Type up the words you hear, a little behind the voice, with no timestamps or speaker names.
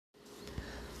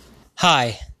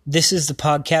Hi, this is the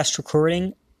podcast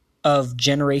recording of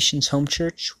Generations Home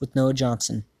Church with Noah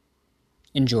Johnson.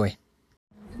 Enjoy.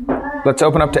 Let's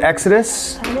open up to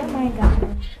Exodus.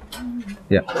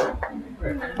 Yeah.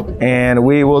 And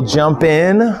we will jump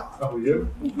in.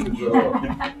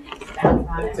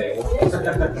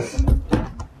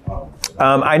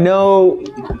 I know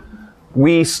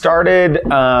we started,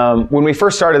 when we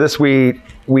first started this, we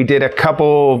did a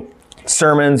couple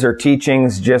sermons or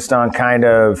teachings just on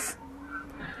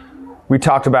we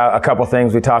talked about a couple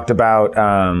things. We talked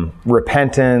about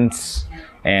repentance,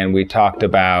 and we talked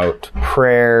about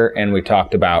prayer, and we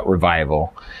talked about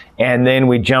revival. And then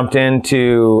we jumped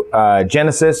into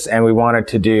Genesis, and we wanted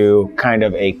to do kind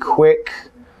of a quick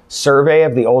survey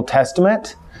of the Old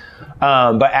Testament.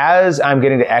 But as I'm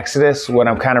getting to Exodus, what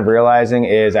I'm kind of realizing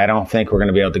is I don't think we're going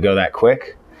to be able to go that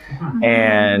quick.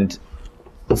 And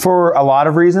for a lot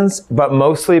of reasons, but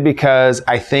mostly because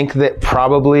I think that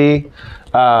probably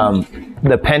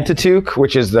the Pentateuch,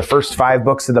 which is the first 5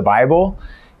 books of the Bible,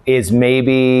 is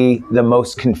maybe the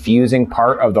most confusing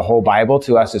part of the whole Bible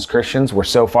to us as Christians. We're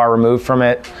so far removed from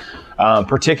it,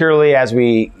 particularly as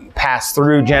we pass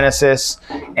through Genesis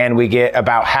and we get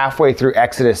about halfway through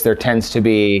Exodus. There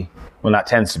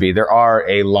are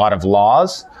a lot of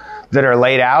laws that are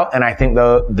laid out, and I think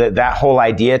that whole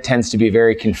idea tends to be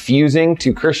very confusing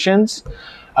to Christians,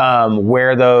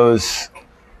 where those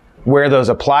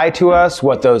apply to us,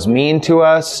 what those mean to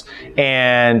us,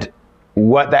 and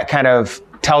what that kind of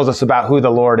tells us about who the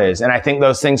Lord is. And I think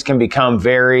those things can become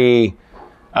very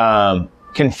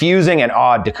confusing and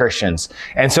odd to Christians.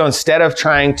 And so instead of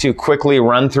trying to quickly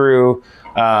run through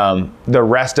the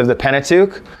rest of the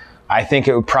Pentateuch, I think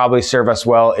it would probably serve us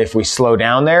well if we slow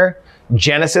down there.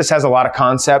 Genesis has a lot of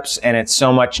concepts, and it's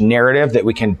so much narrative that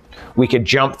we could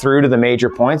jump through to the major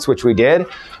points, which we did.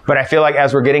 But I feel like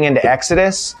as we're getting into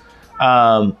Exodus,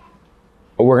 I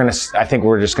think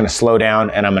we're just going to slow down,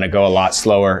 and I'm going to go a lot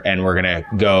slower, and we're going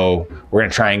to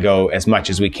try and go as much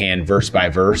as we can verse by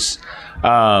verse.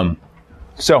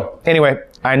 So anyway,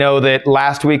 I know that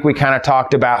last week we kind of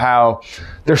talked about how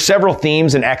there's several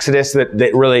themes in Exodus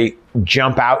that really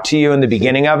jump out to you in the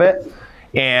beginning of it.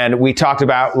 And we talked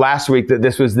about last week that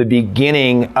this was the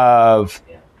beginning of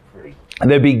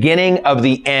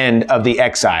the end of the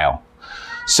exile.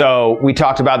 So we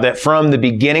talked about that from the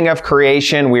beginning of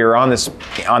creation, we were on this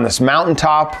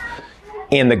mountaintop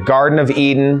in the Garden of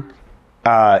Eden,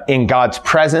 in God's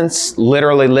presence,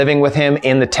 literally living with him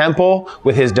in the temple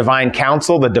with his divine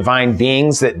counsel, the divine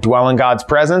beings that dwell in God's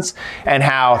presence, and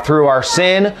how through our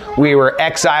sin, we were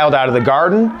exiled out of the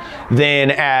garden. Then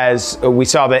as we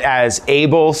saw that as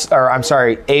Abel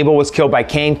was killed by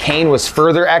Cain, Cain was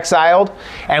further exiled.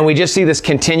 And we just see this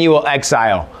continual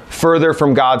exile further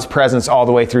from God's presence all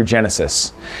the way through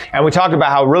Genesis. And we talked about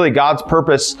how really God's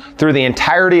purpose through the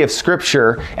entirety of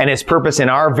Scripture and his purpose in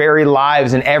our very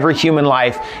lives and every human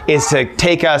life is to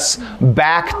take us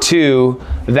back to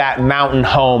that mountain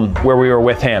home where we were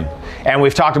with him. And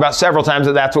we've talked about several times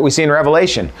that that's what we see in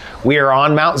Revelation. We are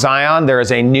on Mount Zion. There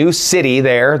is a new city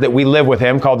there that we live with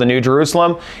him called the New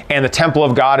Jerusalem. And the temple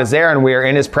of God is there, and we are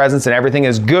in his presence, and everything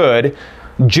is good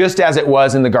just as it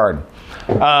was in the garden.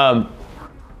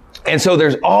 And so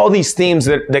there's all these themes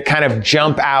that kind of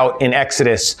jump out in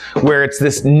Exodus, where it's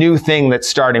this new thing that's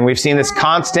starting. We've seen this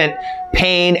constant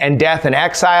pain and death and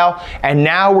exile, and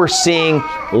now we're seeing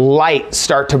light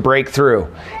start to break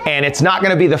through. And it's not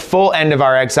going to be the full end of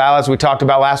our exile. As we talked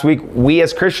about last week, we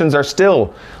as Christians are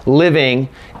still living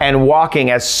and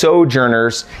walking as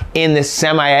sojourners in this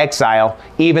semi-exile,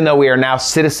 even though we are now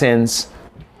citizens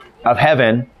of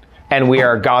heaven and we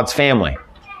are God's family.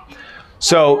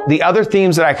 So the other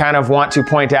themes that I kind of want to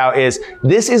point out is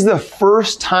this is the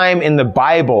first time in the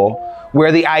Bible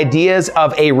where the ideas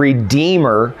of a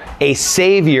redeemer, a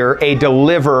savior, a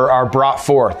deliverer are brought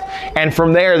forth. And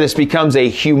from there, this becomes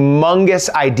a humongous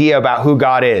idea about who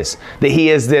God is. That he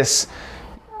is this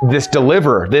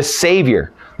deliverer, this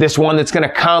savior, this one that's going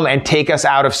to come and take us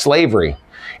out of slavery.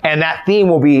 And that theme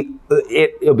will be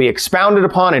expounded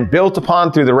upon and built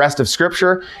upon through the rest of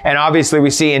Scripture. And obviously we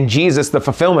see in Jesus the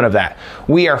fulfillment of that.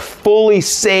 We are fully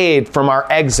saved from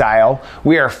our exile.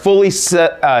 We are fully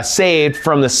saved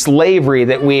from the slavery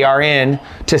that we are in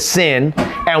to sin.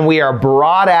 And we are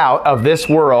brought out of this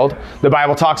world. The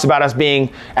Bible talks about us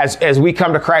being, as we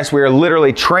come to Christ, we are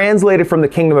literally translated from the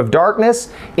kingdom of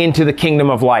darkness into the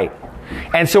kingdom of light.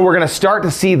 And so we're going to start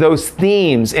to see those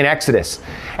themes in Exodus.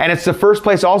 And it's the first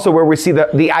place also where we see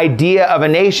the idea of a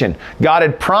nation. God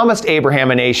had promised Abraham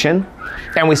a nation,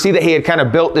 and we see that he had kind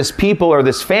of built this people or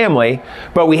this family,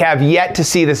 but we have yet to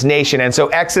see this nation. And so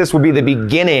Exodus will be the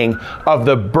beginning of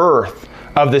the birth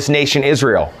of this nation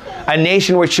Israel, a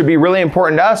nation which should be really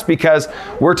important to us because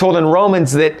we're told in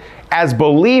Romans that as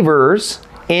believers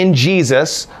in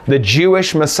Jesus, the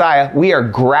Jewish Messiah, we are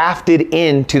grafted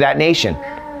into that nation.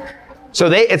 So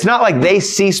it's not like they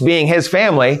cease being his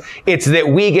family. It's that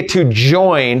we get to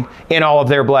join in all of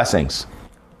their blessings.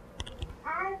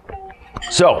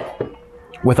 So,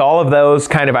 with all of those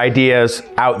kind of ideas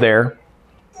out there,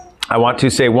 I want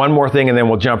to say one more thing and then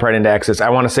we'll jump right into Exodus. I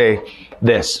want to say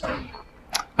this.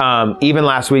 Even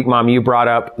last week, Mom, you brought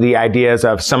up the ideas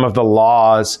of some of the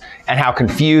laws and how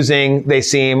confusing they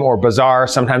seem or bizarre.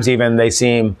 Sometimes even they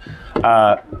seem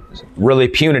really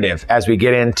punitive as we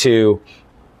get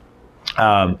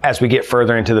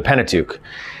further into the Pentateuch.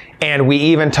 And we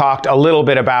even talked a little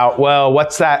bit about, well,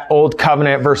 what's that old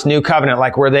covenant versus new covenant?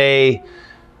 Like, were they,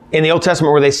 in the Old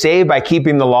Testament, were they saved by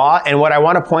keeping the law? And what I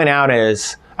want to point out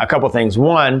is a couple things.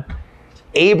 One,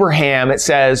 Abraham, it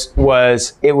says,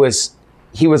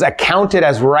 he was accounted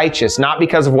as righteous, not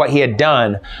because of what he had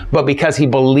done, but because he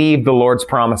believed the Lord's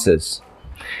promises.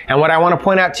 And what I want to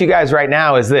point out to you guys right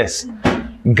now is this.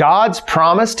 God's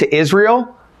promise to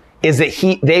Israel is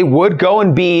that they would go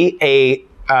and be a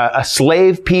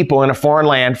slave people in a foreign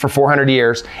land for 400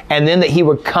 years, and then that he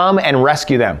would come and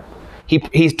rescue them.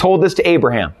 He's told this to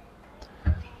Abraham.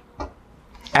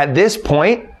 At this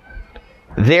point,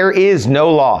 there is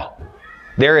no law.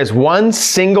 There is one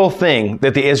single thing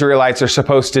that the Israelites are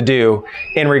supposed to do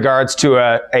in regards to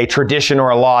a tradition or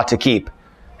a law to keep,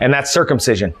 and that's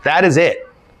circumcision. That is it.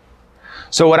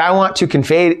 So what I want to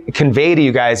convey to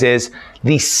you guys is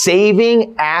the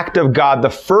saving act of God, the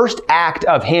first act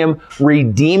of him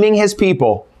redeeming his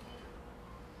people,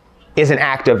 is an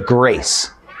act of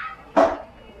grace.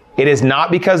 It is not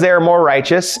because they are more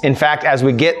righteous. In fact, as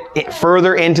we get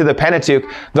further into the Pentateuch,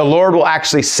 the Lord will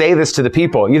actually say this to the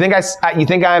people. You think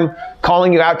I'm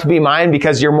calling you out to be mine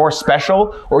because you're more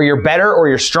special, or you're better, or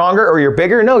you're stronger, or you're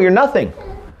bigger? No, you're nothing.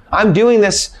 I'm doing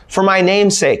this for my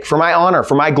name's sake, for my honor,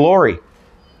 for my glory,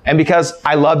 and because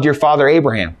I loved your father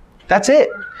Abraham. That's it.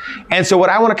 And so what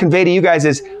I want to convey to you guys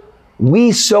is,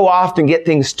 we so often get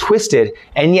things twisted,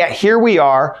 and yet here we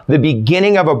are, the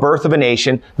beginning of a birth of a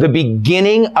nation, the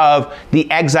beginning of the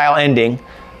exile ending,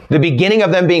 the beginning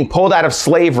of them being pulled out of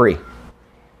slavery.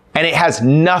 And it has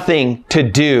nothing to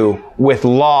do with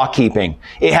law keeping.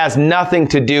 It has nothing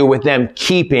to do with them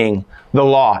keeping the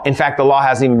law. In fact, the law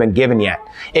hasn't even been given yet.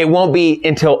 It won't be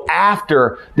until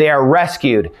after they are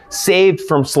rescued, saved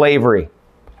from slavery,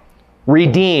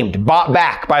 redeemed, bought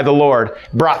back by the Lord,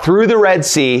 brought through the Red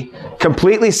Sea,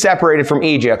 completely separated from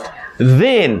Egypt.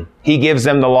 Then he gives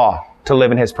them the law to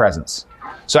live in his presence.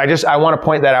 So I want to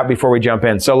point that out before we jump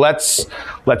in. So let's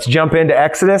jump into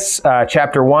Exodus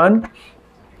chapter 1,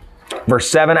 verse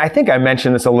 7. I think I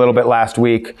mentioned this a little bit last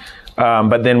week,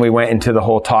 but then we went into the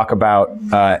whole talk about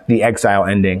the exile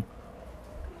ending.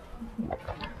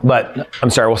 But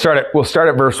I'm sorry, we'll start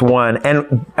at verse 1.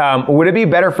 And would it be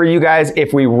better for you guys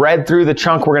if we read through the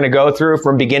chunk we're going to go through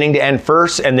from beginning to end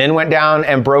first, and then went down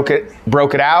and broke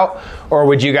it out? Or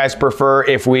would you guys prefer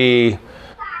if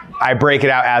I break it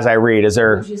out as I read?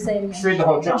 Would you say read the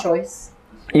whole chunk? Choice?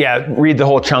 Yeah, read the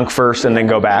whole chunk first and then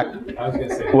go back. I was going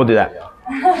to say we'll do that.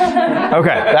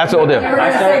 Okay, that's what we'll do. We're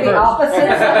going to say the opposite.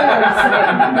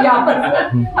 The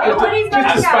opposite.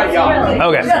 Just despite y'all.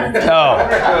 Okay.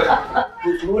 Oh.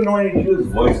 Who anointed you as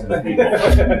voice of the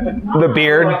people? The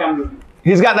beard.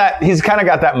 He's kind of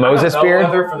got that Moses beard.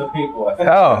 Bellwether for the people, I think.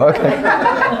 Oh,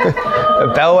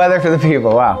 okay. A bellwether for the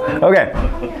people. Wow. Okay.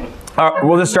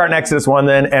 We'll just start in Exodus 1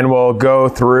 then, and we'll go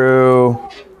through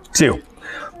 2.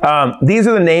 These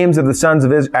are the names of the sons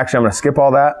of Israel. Actually, I'm going to skip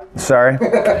all that. Sorry.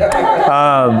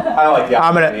 I like that.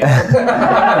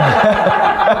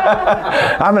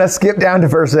 I'm going to skip down to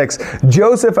verse 6.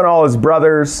 Joseph and all his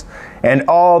brothers and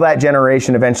all that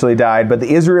generation eventually died, but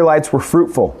the Israelites were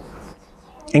fruitful,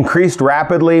 increased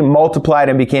rapidly, multiplied,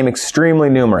 and became extremely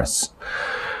numerous.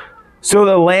 So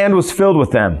the land was filled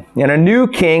with them. And a new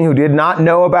king who did not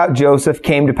know about Joseph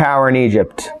came to power in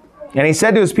Egypt. And he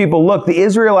said to his people, "Look, the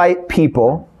Israelite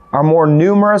people are more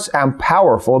numerous and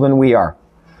powerful than we are.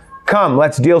 Come,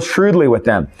 let's deal shrewdly with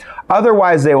them.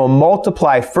 Otherwise, they will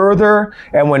multiply further,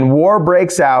 and when war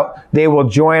breaks out, they will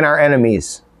join our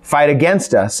enemies, fight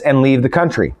against us, and leave the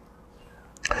country."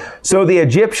 So the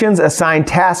Egyptians assigned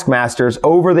taskmasters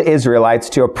over the Israelites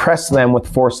to oppress them with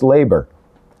forced labor.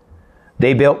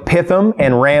 They built Pithom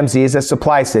and Ramses as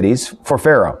supply cities for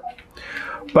Pharaoh.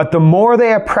 But the more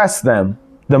they oppressed them,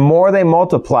 the more they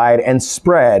multiplied and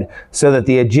spread, so that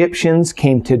the Egyptians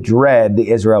came to dread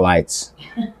the Israelites.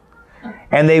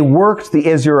 And they worked the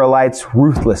Israelites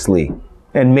ruthlessly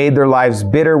and made their lives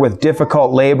bitter with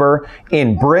difficult labor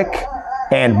in brick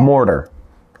and mortar,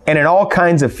 and in all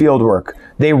kinds of field work.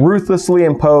 They ruthlessly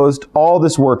imposed all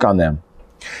this work on them.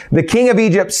 The king of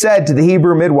Egypt said to the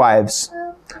Hebrew midwives,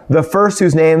 the first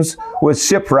whose name was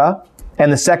Shiphrah,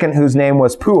 and the second whose name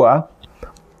was Puah,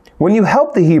 when you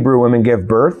help the Hebrew women give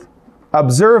birth,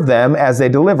 observe them as they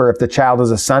deliver. If the child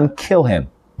is a son, kill him.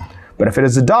 But if it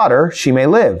is a daughter, she may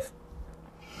live.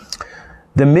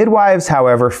 The midwives,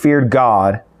 however, feared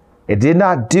God. It did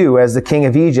not do as the king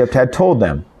of Egypt had told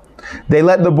them. They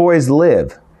let the boys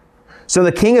live. So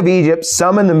the king of Egypt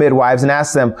summoned the midwives and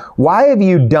asked them, why have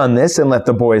you done this and let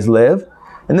the boys live?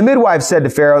 And the midwives said to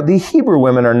Pharaoh, the Hebrew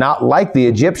women are not like the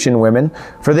Egyptian women,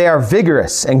 for they are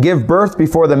vigorous and give birth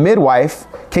before the midwife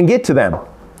can get to them.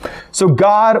 So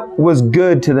God was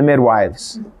good to the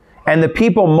midwives, and the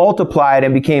people multiplied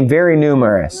and became very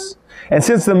numerous. And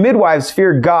since the midwives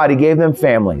feared God, he gave them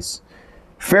families.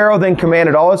 Pharaoh then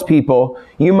commanded all his people,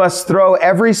 you must throw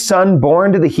every son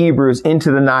born to the Hebrews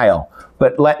into the Nile,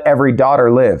 but let every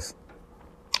daughter live.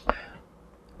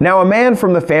 Now a man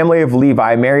from the family of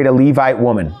Levi married a Levite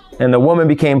woman, and the woman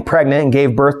became pregnant and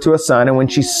gave birth to a son, and when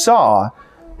she saw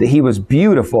that he was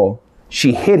beautiful,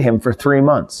 she hid him for 3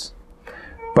 months.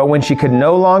 But when she could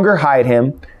no longer hide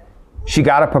him, she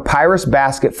got a papyrus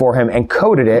basket for him and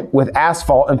coated it with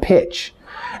asphalt and pitch.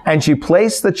 And she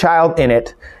placed the child in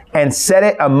it and set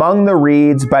it among the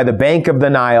reeds by the bank of the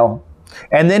Nile.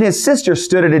 And then his sister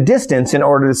stood at a distance in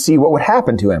order to see what would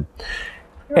happen to him.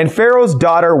 And Pharaoh's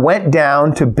daughter went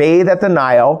down to bathe at the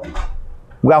Nile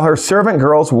while her servant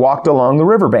girls walked along the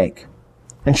riverbank.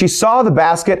 And she saw the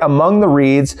basket among the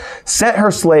reeds, sent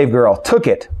her slave girl, took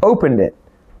it, opened it,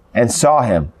 and saw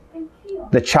him,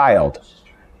 the child.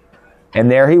 And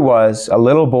there he was, a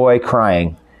little boy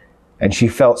crying. And she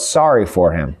felt sorry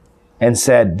for him and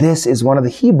said, this is one of the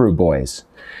Hebrew boys.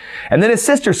 And then his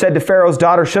sister said to Pharaoh's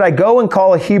daughter, should I go and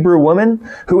call a Hebrew woman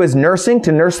who is nursing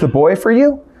to nurse the boy for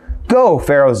you? Go,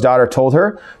 Pharaoh's daughter told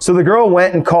her. So the girl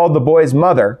went and called the boy's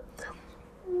mother.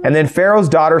 And then Pharaoh's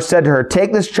daughter said to her,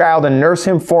 take this child and nurse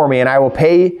him for me, and I will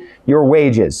pay your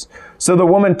wages. So the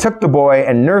woman took the boy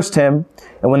and nursed him.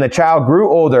 And when the child grew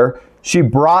older, she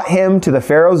brought him to the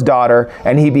Pharaoh's daughter,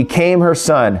 and he became her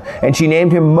son. And she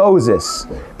named him Moses,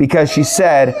 because she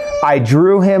said, I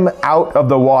drew him out of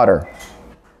the water.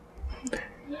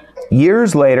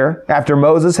 Years later, after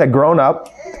Moses had grown up,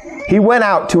 he went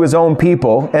out to his own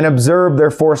people and observed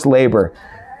their forced labor.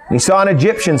 He saw an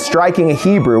Egyptian striking a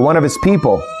Hebrew, one of his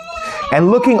people. And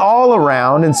looking all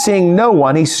around and seeing no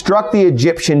one, he struck the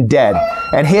Egyptian dead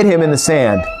and hid him in the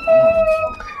sand.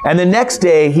 And the next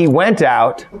day he went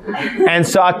out and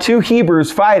saw 2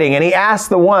 Hebrews fighting, and he asked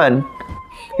the one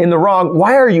in the wrong,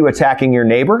 why are you attacking your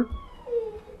neighbor?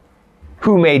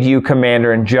 Who made you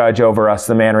commander and judge over us?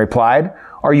 The man replied.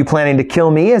 Are you planning to kill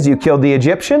me as you killed the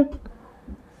Egyptian?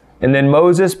 And then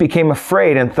Moses became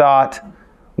afraid and thought,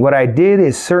 what I did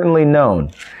is certainly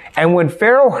known. And when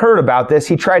Pharaoh heard about this,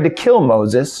 he tried to kill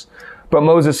Moses. But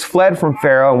Moses fled from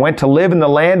Pharaoh and went to live in the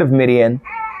land of Midian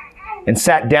and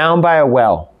sat down by a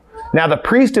well. Now the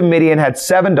priest of Midian had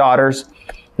 7 daughters,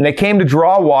 and they came to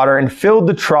draw water and filled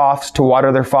the troughs to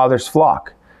water their father's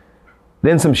flock.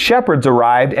 Then some shepherds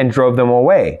arrived and drove them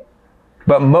away.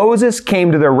 But Moses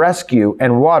came to their rescue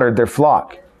and watered their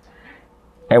flock.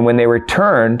 And when they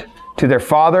returned to their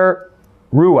father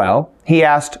Reuel, he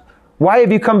asked, why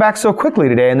have you come back so quickly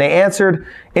today? And they answered,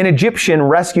 an Egyptian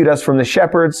rescued us from the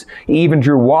shepherds. He even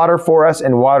drew water for us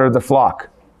and watered the flock.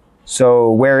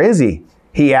 So where is he?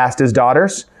 He asked his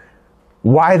daughters.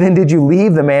 Why then did you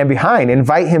leave the man behind?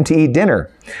 Invite him to eat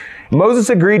dinner. Moses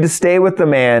agreed to stay with the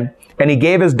man, and he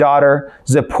gave his daughter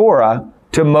Zipporah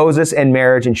to Moses in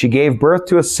marriage, and she gave birth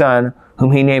to a son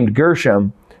whom he named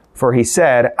Gershom, for he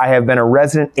said, I have been a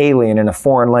resident alien in a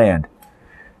foreign land.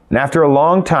 And after a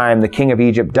long time, the king of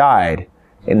Egypt died,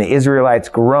 and the Israelites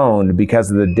groaned because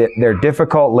of their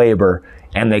difficult labor,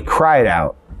 and they cried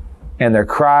out, and their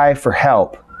cry for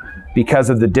help because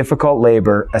of the difficult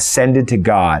labor ascended to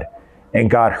God, and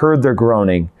God heard their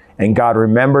groaning, and God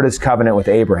remembered his covenant with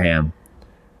Abraham,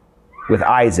 with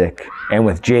Isaac, and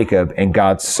with Jacob, and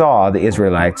God saw the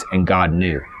Israelites, and God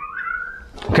knew.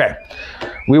 Okay,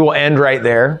 we will end right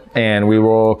there, and we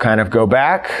will kind of go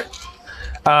back.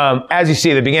 As you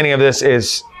see, the beginning of this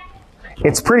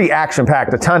it's pretty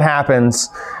action-packed. A ton happens.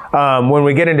 When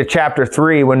we get into chapter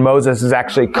 3, when Moses is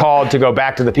actually called to go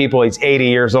back to the people, he's 80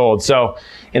 years old. So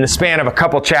in the span of a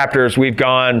couple chapters, we've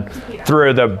gone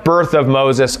through the birth of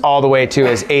Moses all the way to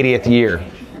his 80th year.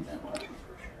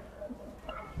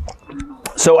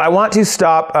 So I want to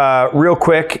stop real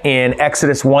quick in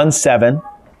Exodus 1:7.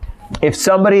 If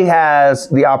somebody has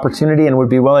the opportunity and would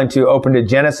be willing to open to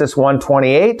Genesis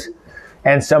 1:28,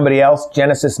 and somebody else,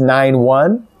 Genesis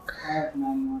 9:1.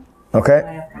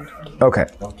 Okay. Okay.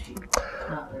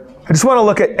 I just want to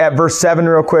look at verse 7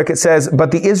 real quick. It says,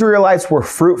 "But the Israelites were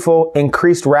fruitful,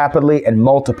 increased rapidly, and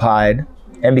multiplied,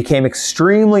 and became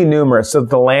extremely numerous, so that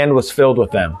the land was filled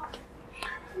with them."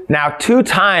 Now, 2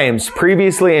 times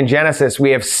previously in Genesis,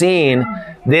 we have seen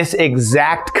this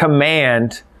exact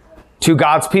command to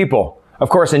God's people. Of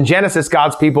course, in Genesis,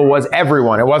 God's people was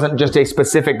everyone. It wasn't just a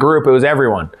specific group, it was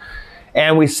everyone.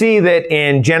 And we see that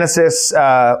in Genesis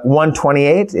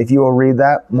 1:28, if you will read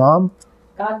that, Mom.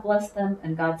 God blessed them,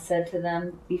 and God said to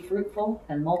them, "Be fruitful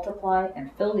and multiply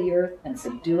and fill the earth and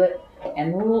subdue it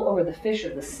and rule over the fish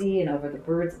of the sea and over the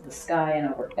birds of the sky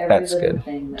and over every That's living good.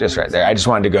 thing." Just right there. I just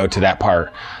wanted to go to that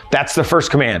part. That's the first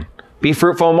command. Be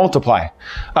fruitful and multiply.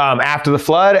 After the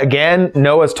flood, again,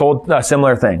 Noah's told a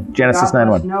similar thing. Genesis God 9:1.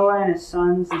 blessed Noah and his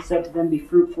sons and said to them, "Be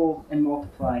fruitful and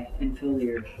multiply and fill the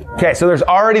earth." Okay, so there's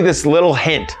already this little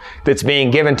hint that's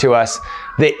being given to us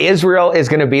that Israel is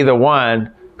going to be the one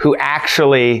who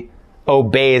actually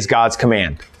obeys God's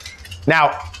command.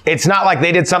 Now, it's not like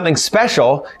they did something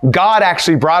special. God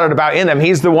actually brought it about in them.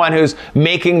 He's the one who's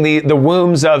making the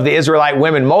wombs of the Israelite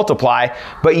women multiply.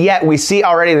 But yet we see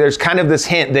already there's kind of this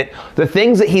hint that the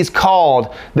things that he's called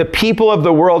the people of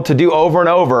the world to do over and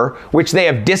over, which they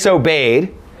have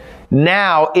disobeyed,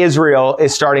 now Israel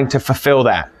is starting to fulfill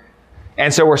that.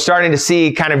 And so we're starting to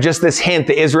see kind of just this hint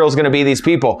that Israel's going to be these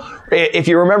people. If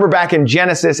you remember back in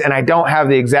Genesis, and I don't have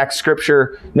the exact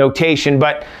scripture notation,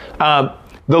 but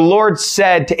the Lord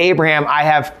said to Abraham, "I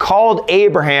have called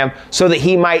Abraham so that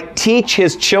he might teach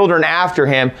his children after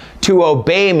him to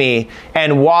obey me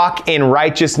and walk in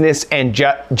righteousness and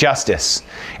justice."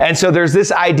 And so there's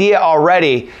this idea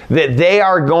already that they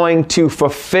are going to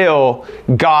fulfill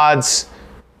God's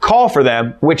call for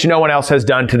them, which no one else has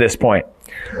done to this point.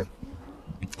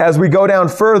 As we go down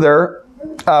further,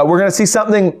 we're going to see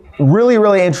something really,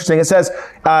 really interesting. It says,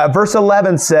 verse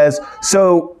 11 says,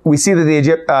 so we see that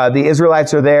the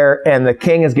Israelites are there, and the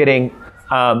king is getting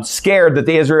scared that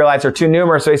the Israelites are too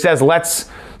numerous. So he says, let's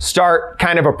start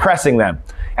kind of oppressing them.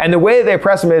 And the way that they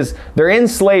oppress them is they're in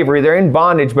slavery, they're in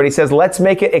bondage, but he says, let's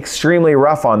make it extremely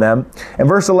rough on them. And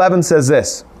verse 11 says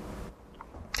this,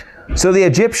 so the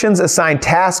Egyptians assigned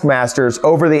taskmasters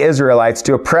over the Israelites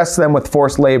to oppress them with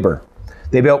forced labor.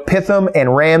 They built Pithom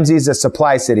and Ramses as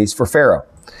supply cities for Pharaoh.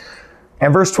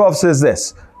 And verse 12 says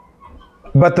this,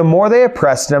 but the more they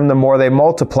oppressed them, the more they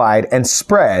multiplied and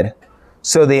spread,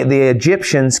 so the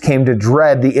Egyptians came to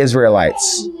dread the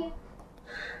Israelites.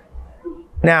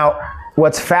 Now,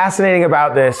 what's fascinating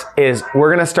about this is we're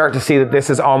going to start to see that this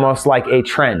is almost like a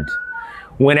trend.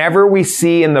 Whenever we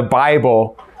see in the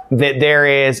Bible that there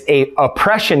is a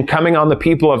oppression coming on the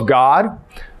people of God,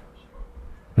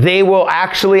 they will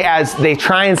actually, as they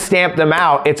try and stamp them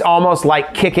out, it's almost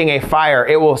like kicking a fire.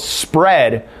 It will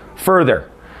spread further.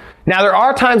 Now, there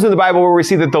are times in the Bible where we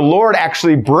see that the Lord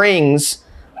actually brings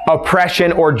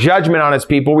oppression or judgment on his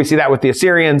people. We see that with the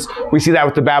Assyrians. We see that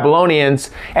with the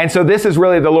Babylonians. And so this is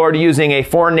really the Lord using a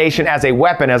foreign nation as a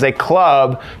weapon, as a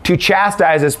club, to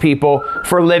chastise his people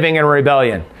for living in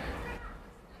rebellion.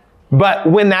 But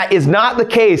when that is not the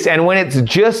case, and when it's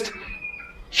just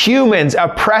humans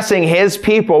oppressing his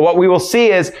people, what we will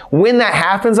see is when that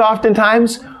happens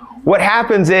oftentimes, what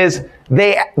happens is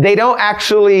they don't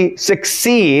actually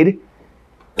succeed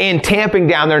in tamping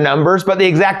down their numbers, but the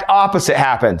exact opposite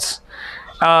happens.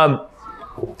 And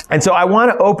so I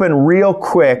want to open real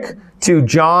quick to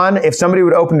John, if somebody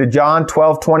would open to John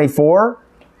 12:24,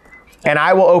 and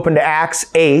I will open to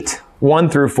Acts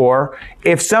 8:1-4.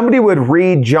 If somebody would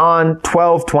read John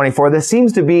 12:24, this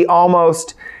seems to be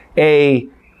almost a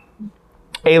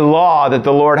law that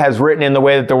the Lord has written in the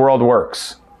way that the world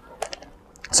works.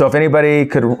 So if anybody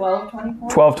could...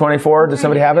 12:24, does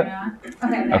somebody have it?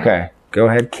 Okay. Go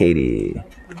ahead, Katie.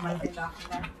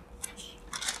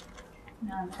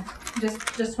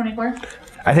 Just 24?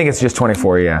 I think it's just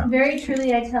 24, yeah. Very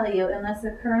truly I tell you, unless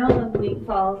a kernel of wheat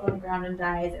falls on the ground and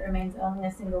dies, it remains only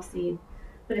a single seed.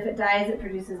 But if it dies, it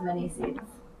produces many seeds.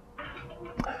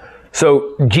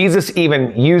 So Jesus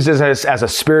even uses this as a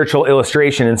spiritual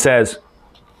illustration and says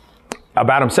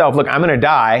about himself, look, I'm going to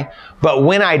die, but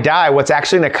when I die, what's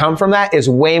actually going to come from that is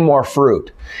way more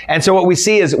fruit. And so what we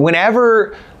see is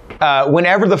whenever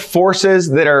the forces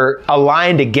that are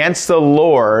aligned against the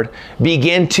Lord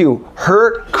begin to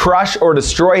hurt, crush, or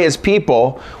destroy his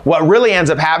people, what really ends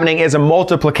up happening is a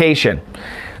multiplication.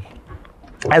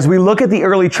 As we look at the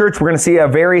early church, we're going to see a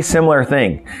very similar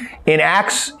thing. In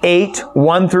Acts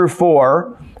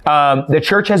 8:1-4, the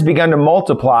church has begun to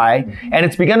multiply, and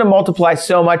it's begun to multiply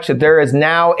so much that there is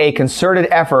now a concerted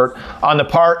effort on the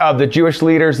part of the Jewish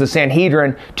leaders, the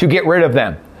Sanhedrin, to get rid of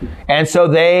them. And so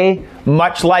they,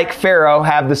 much like Pharaoh,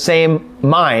 have the same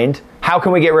mind. How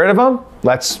can we get rid of them?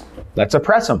 Let's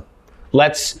oppress them.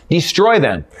 Let's destroy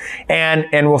them.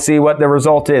 And we'll see what the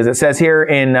result is. It says here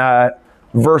in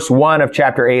verse 1 of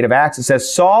chapter 8 of Acts, it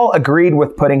says, Saul agreed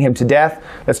with putting him to death.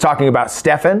 That's talking about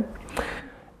Stephen.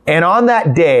 And on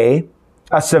that day,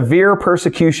 a severe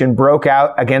persecution broke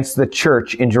out against the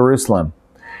church in Jerusalem.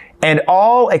 And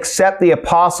all except the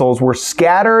apostles were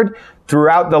scattered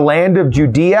throughout the land of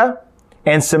Judea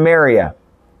and Samaria.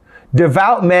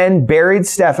 Devout men buried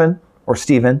Stephen,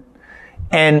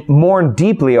 and mourned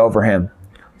deeply over him.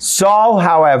 Saul,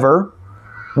 however,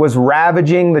 was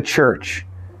ravaging the church.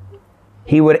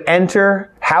 He would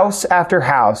enter house after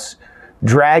house,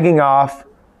 dragging off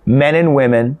men and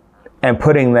women and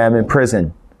putting them in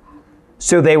prison.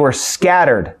 So they were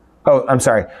scattered.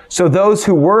 So those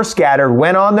who were scattered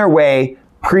went on their way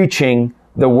preaching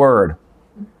the word.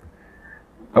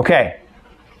 Okay.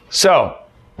 So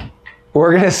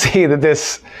we're going to see that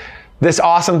this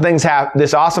awesome thing's going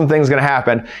to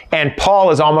happen. And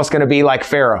Paul is almost going to be like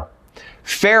Pharaoh.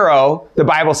 Pharaoh, the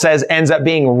Bible says, ends up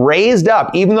being raised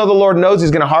up. Even though the Lord knows he's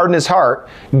going to harden his heart,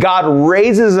 God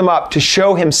raises him up to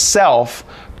show himself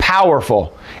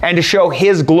powerful and to show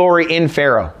his glory in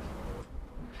Pharaoh.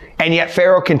 And yet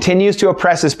Pharaoh continues to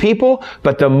oppress his people,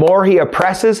 but the more he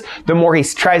oppresses, the more he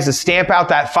tries to stamp out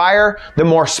that fire, the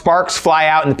more sparks fly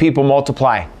out and the people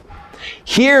multiply.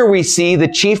 Here we see the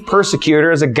chief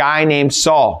persecutor is a guy named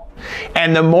Saul.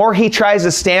 And the more he tries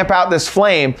to stamp out this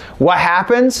flame, what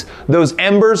happens? Those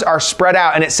embers are spread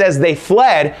out. And it says they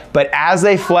fled, but as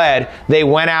they fled, they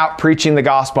went out preaching the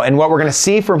gospel. And what we're going to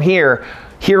see from here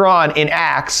on in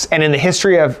Acts and in the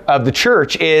history of the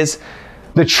church is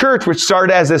the church, which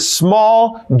started as a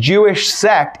small Jewish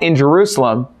sect in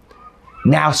Jerusalem,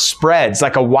 now spreads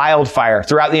like a wildfire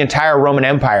throughout the entire Roman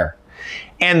Empire.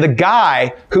 And the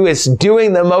guy who is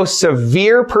doing the most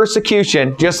severe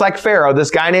persecution, just like Pharaoh, this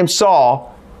guy named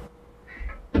Saul,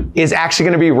 is actually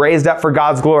going to be raised up for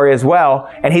God's glory as well.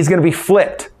 And he's going to be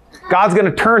flipped. God's going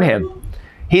to turn him.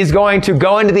 He's going to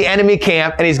go into the enemy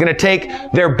camp and he's going to take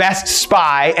their best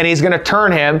spy and he's going to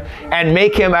turn him and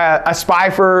make him a spy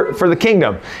for the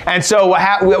kingdom. And so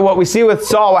what we see with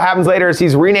Saul, what happens later is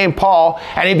he's renamed Paul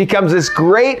and he becomes this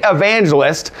great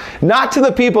evangelist, not to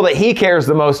the people that he cares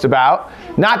the most about,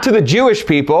 not to the Jewish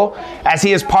people, as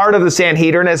he is part of the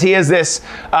Sanhedrin, as he is this,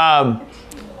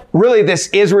 really this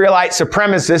Israelite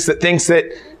supremacist that thinks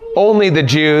that only the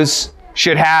Jews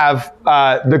should have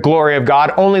the glory of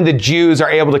God. Only the Jews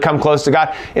are able to come close to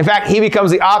God. In fact, he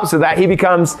becomes the opposite of that. He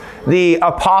becomes the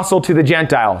apostle to the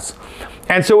Gentiles.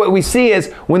 And so what we see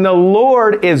is when the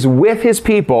Lord is with his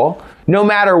people, no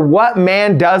matter what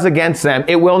man does against them,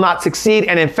 it will not succeed.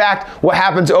 And in fact, what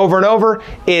happens over and over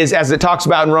is, as it talks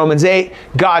about in Romans 8,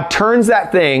 God turns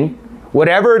that thing,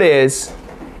 whatever it is,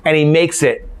 and he makes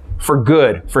it for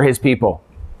good for his people.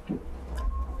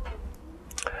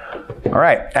 All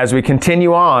right, as we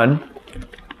continue on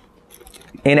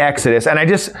in Exodus, and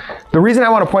the reason I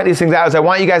want to point these things out is I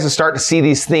want you guys to start to see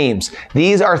these themes.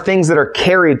 These are things that are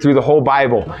carried through the whole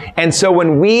Bible. And so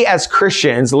when we as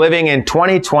Christians living in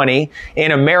 2020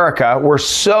 in America, we're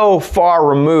so far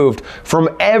removed from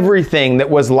everything that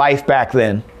was life back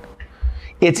then.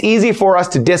 It's easy for us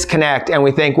to disconnect and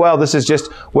we think, well, this is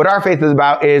just what our faith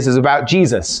is about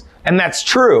Jesus. And that's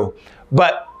true.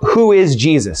 But who is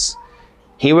Jesus?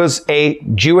 He was a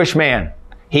Jewish man.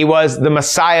 He was the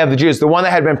Messiah of the Jews, the one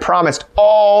that had been promised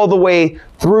all the way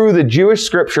through the Jewish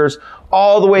scriptures,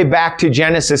 all the way back to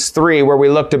Genesis 3, where we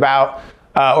looked at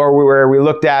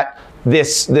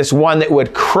this one that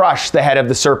would crush the head of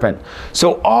the serpent.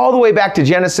 So all the way back to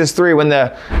Genesis 3,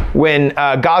 when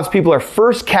God's people are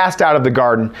first cast out of the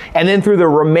garden, and then through the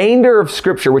remainder of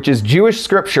scripture, which is Jewish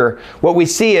scripture, what we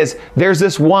see is there's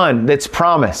this one that's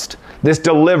promised. This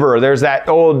deliverer. There's that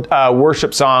old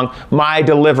worship song, My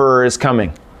Deliverer is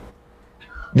Coming.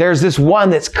 There's this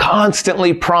one that's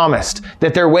constantly promised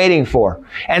that they're waiting for.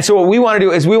 And so what we want to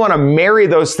do is we want to marry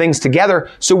those things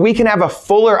together so we can have a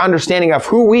fuller understanding of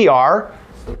who we are,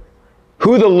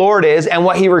 who the Lord is, and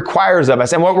what he requires of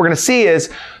us. And what we're going to see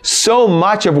is so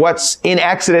much of what's in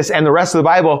Exodus and the rest of the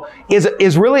Bible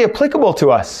is really applicable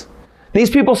to us. These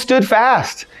people stood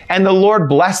fast, and the Lord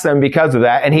blessed them because of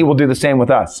that, and he will do the same with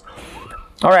us.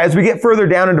 All right, as we get further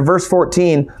down into verse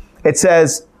 14, it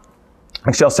says,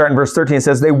 actually I'll start in verse 13, it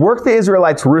says, they worked the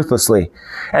Israelites ruthlessly,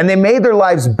 and they made their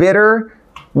lives bitter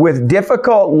with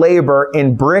difficult labor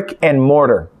in brick and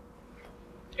mortar.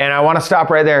 And I want to stop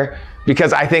right there.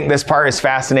 because I think this part is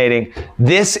fascinating.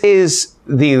 This is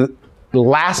the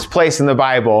last place in the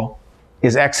Bible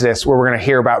is Exodus where we're going to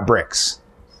hear about bricks.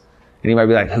 And you might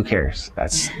be like, who cares?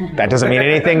 That doesn't mean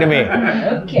anything to me.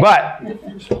 Okay. But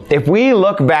if we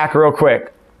look back real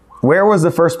quick, where was the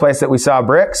first place that we saw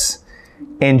bricks?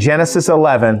 In Genesis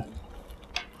 11,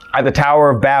 at the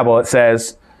Tower of Babel, it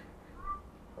says,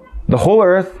 the whole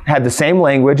earth had the same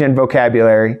language and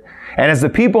vocabulary. And as the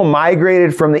people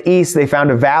migrated from the east, they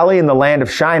found a valley in the land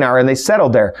of Shinar, and they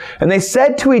settled there. And they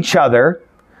said to each other,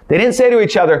 they didn't say to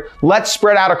each other, let's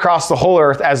spread out across the whole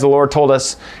earth as the Lord told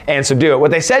us and subdue it. What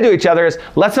they said to each other is,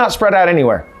 let's not spread out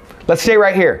anywhere. Let's stay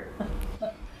right here.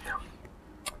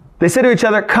 They said to each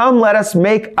other, come, let us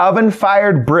make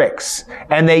oven-fired bricks.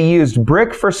 And they used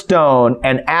brick for stone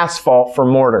and asphalt for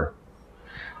mortar.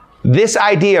 This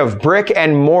idea of brick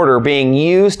and mortar being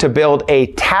used to build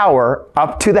a tower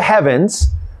up to the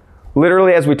heavens,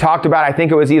 literally as we talked about, I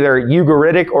think it was either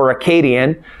Ugaritic or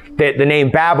Akkadian, that the name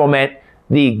Babel meant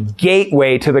the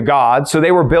gateway to the gods. So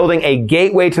they were building a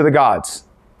gateway to the gods.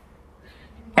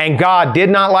 And God did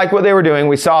not like what they were doing.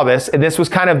 We saw this. And this was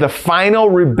kind of the final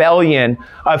rebellion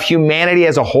of humanity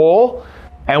as a whole.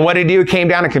 And what did he do? It came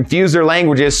down and confused their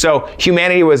languages. So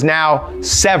humanity was now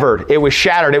severed. It was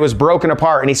shattered. It was broken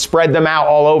apart. And he spread them out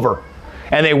all over.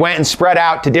 And they went and spread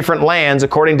out to different lands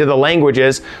according to the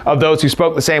languages of those who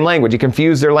spoke the same language. He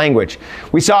confused their language.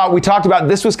 We talked about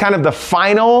this was kind of the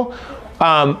final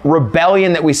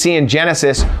rebellion that we see in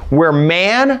Genesis, where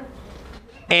man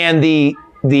and these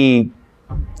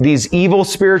evil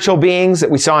spiritual beings that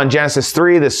we saw in Genesis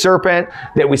 3, the serpent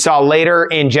that we saw later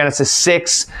in Genesis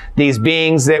 6, these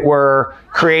beings that were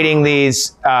creating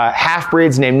these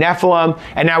half-breeds named Nephilim,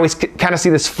 and now we kind of see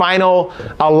this final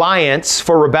alliance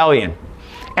for rebellion.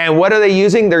 And what are they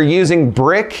using? They're using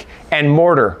brick and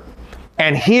mortar.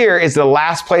 And here is the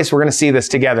last place we're going to see this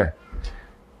together.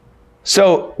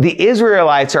 So the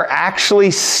Israelites are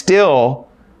actually still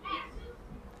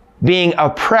being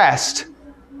oppressed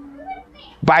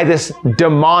by this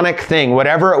demonic thing,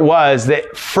 whatever it was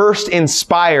that first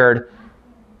inspired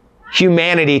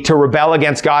humanity to rebel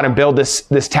against God and build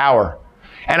this tower.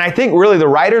 And I think really the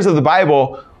writers of the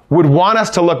Bible would want us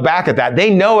to look back at that.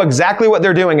 They know exactly what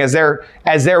they're doing as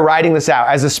they're writing this out.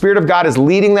 As the Spirit of God is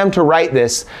leading them to write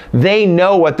this, they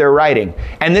know what they're writing.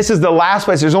 And this is the last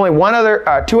place. There's only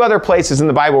two other places in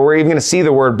the Bible where we're even going to see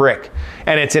the word brick.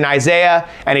 And it's in Isaiah,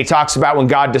 and he talks about when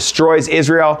God destroys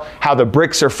Israel, how the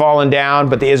bricks are falling down,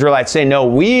 but the Israelites say, no,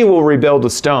 we will rebuild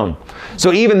with stone.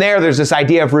 So even there's this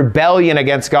idea of rebellion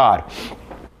against God.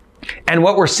 And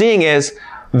what we're seeing is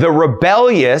the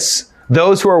rebellious,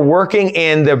 those who are working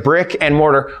in the brick and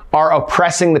mortar, are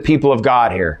oppressing the people of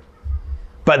God here.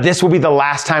 But this will be the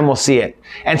last time we'll see it.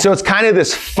 And so it's kind of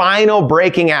this final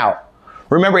breaking out.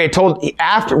 Remember,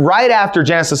 right after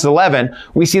Genesis 11,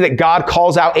 we see that God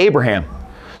calls out Abraham.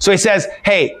 So he says,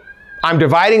 hey, I'm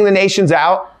dividing the nations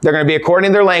out. They're going to be according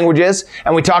to their languages.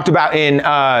 And we talked about in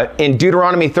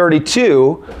Deuteronomy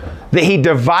 32 that he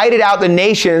divided out the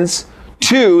nations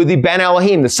to the Ben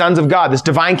Elohim, the sons of God, this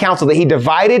divine council, that he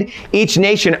divided each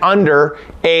nation under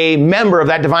a member of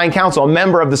that divine council, a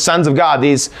member of the sons of God,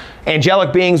 these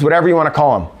angelic beings, whatever you want to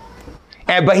call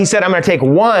them. But he said, I'm going to take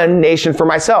one nation for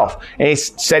myself. And he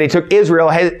said he took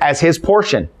Israel as his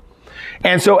portion.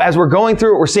 And so as we're going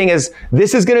through it, we're seeing is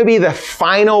this is going to be the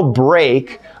final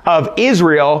break of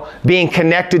Israel being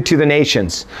connected to the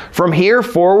nations. From here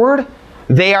forward,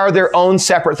 they are their own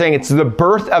separate thing. It's the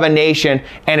birth of a nation,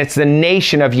 and it's the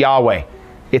nation of Yahweh.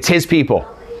 It's his people.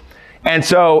 And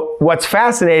so what's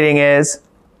fascinating is,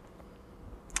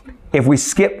 if we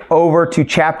skip over to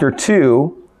chapter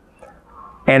 2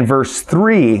 and verse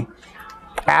 3,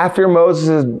 after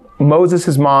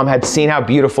Moses' mom had seen how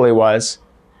beautiful he was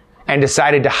and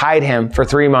decided to hide him for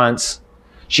 3 months,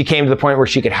 she came to the point where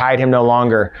she could hide him no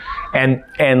longer.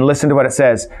 And listen to what it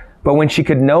says. But when she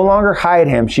could no longer hide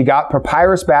him, she got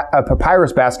a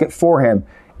papyrus basket for him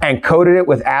and coated it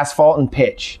with asphalt and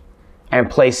pitch and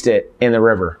placed it in the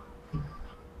river.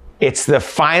 It's the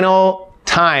final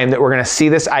time that we're going to see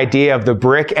this idea of the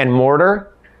brick and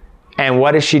mortar. And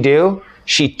what does she do?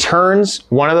 She turns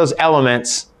one of those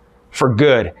elements for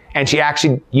good. And she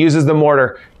actually uses the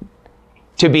mortar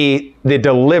to be the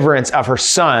deliverance of her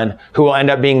son, who will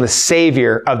end up being the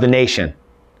savior of the nation.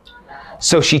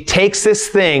 So she takes this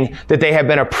thing that they have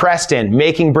been oppressed in,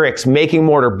 making bricks, making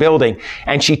mortar, building,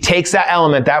 and she takes that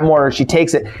element, that mortar, she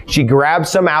takes it, she grabs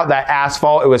some out, that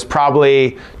asphalt, it was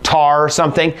probably tar or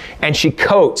something, and she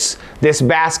coats this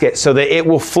basket so that it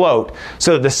will float,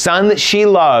 so that the son that she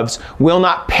loves will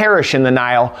not perish in the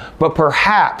Nile, but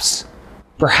perhaps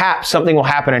perhaps something will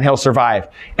happen and he'll survive.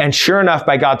 And sure enough,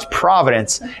 by God's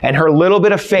providence and her little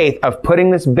bit of faith of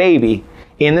putting this baby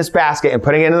in this basket and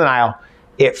putting it into the Nile,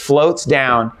 it floats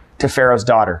down to Pharaoh's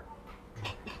daughter.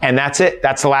 And that's it.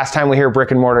 That's the last time we hear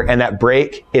brick and mortar, and that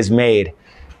break is made.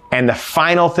 And the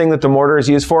final thing that the mortar is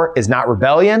used for is not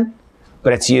rebellion,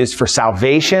 but it's used for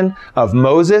salvation of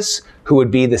Moses, who would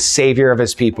be the savior of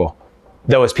his people,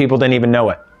 though his people didn't even know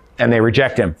it, and they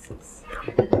reject him.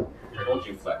 Told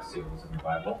you flex seals in the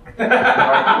Bible.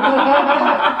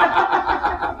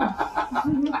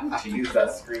 To use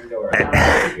that screen door.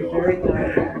 Very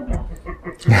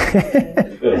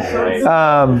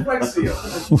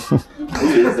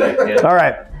All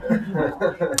right.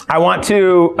 I want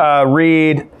to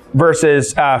read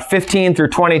verses 15 through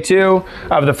 22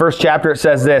 of the first chapter. It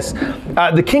says this.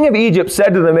 The king of Egypt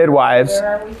said to the midwives,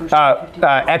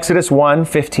 Exodus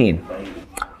 1:15.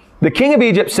 The king of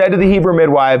Egypt said to the Hebrew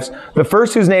midwives, the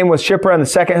first whose name was Shiphrah and the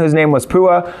second whose name was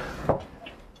Puah,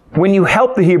 when you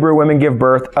help the Hebrew women give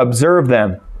birth, observe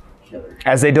them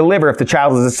as they deliver. If the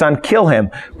child is a son, kill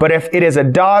him. But if it is a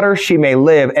daughter, she may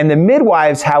live. And the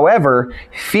midwives, however,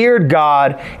 feared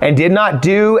God and did not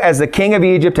do as the king of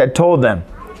Egypt had told them.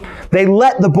 They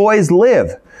let the boys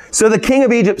live. So the king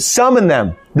of Egypt summoned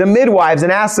them, the midwives,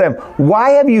 and asked them, why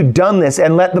have you done this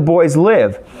and let the boys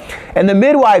live? And the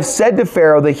midwives said to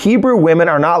Pharaoh, the Hebrew women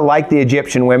are not like the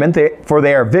Egyptian women, for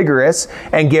they are vigorous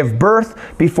and give birth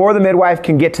before the midwife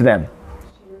can get to them.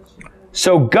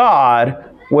 So God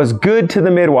was good to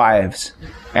the midwives,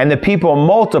 and the people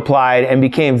multiplied and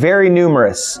became very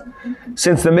numerous.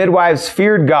 Since the midwives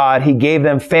feared God, he gave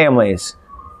them families.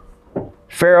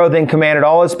 Pharaoh then commanded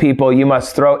all his people, you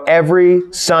must throw every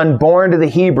son born to the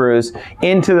Hebrews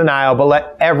into the Nile, but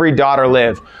let every daughter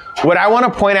live. What I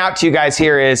want to point out to you guys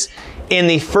here is, in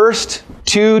the first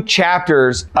 2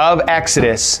 chapters of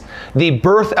Exodus, the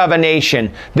birth of a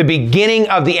nation, the beginning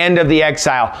of the end of the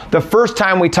exile, the first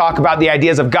time we talk about the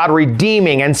ideas of God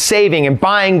redeeming and saving and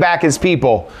buying back his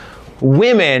people,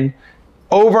 women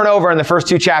over and over in the first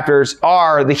 2 chapters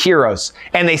are the heroes,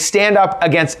 and they stand up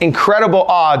against incredible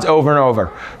odds over and over.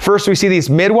 First, we see these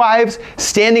midwives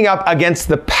standing up against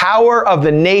the power of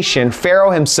the nation,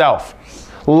 Pharaoh himself,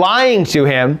 lying to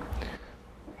him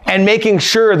and making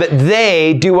sure that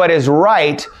they do what is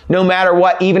right no matter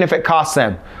what, even if it costs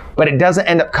them. But it doesn't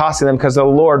end up costing them because the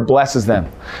Lord blesses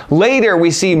them. Later,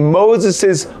 we see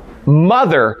Moses'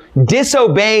 mother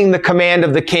disobeying the command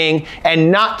of the king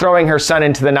and not throwing her son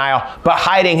into the Nile, but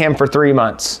hiding him for 3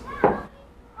 months.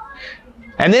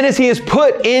 And then as he is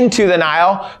put into the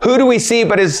Nile, who do we see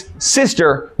but his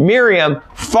sister, Miriam,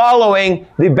 following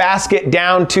the basket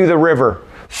down to the river,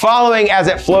 following as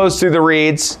it flows through the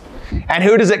reeds. And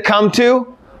who does it come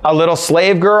to? A little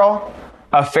slave girl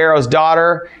of Pharaoh's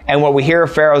daughter. And what we hear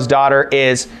of Pharaoh's daughter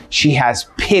is she has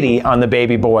pity on the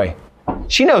baby boy.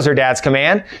 She knows her dad's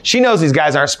command. She knows these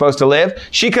guys aren't supposed to live.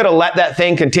 She could have let that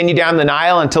thing continue down the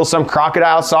Nile until some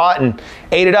crocodile saw it and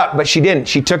ate it up, but she didn't.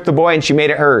 She took the boy and she made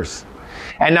it hers.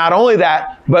 And not only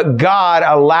that, but God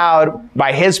allowed,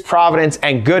 by his providence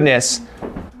and goodness,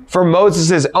 for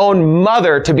Moses' own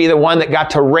mother to be the one that got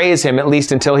to raise him, at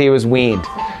least until he was weaned.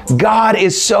 God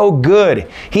is so good.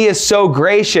 He is so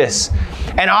gracious.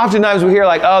 And oftentimes we hear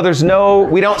like, oh,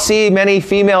 we don't see many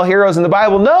female heroes in the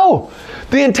Bible. No.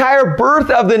 The entire birth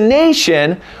of the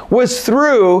nation was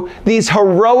through these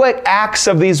heroic acts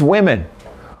of these women.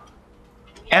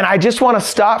 And I just want to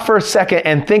stop for a second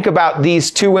and think about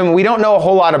these 2 women. We don't know a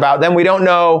whole lot about them. We don't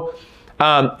know,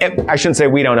 I shouldn't say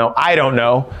we don't know. I don't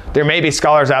know. There may be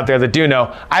scholars out there that do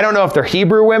know. I don't know if they're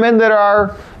Hebrew women that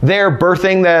are there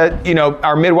birthing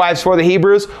our midwives for the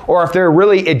Hebrews, or if they're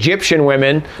really Egyptian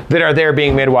women that are there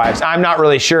being midwives. I'm not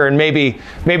really sure. And maybe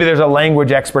there's a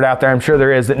language expert out there. I'm sure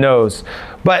there is that knows.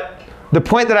 But the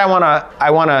point that I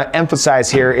want to emphasize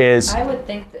here is, I would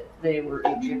think that they were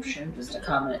Egyptian, just a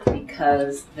comment,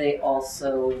 because they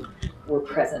also were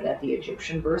present at the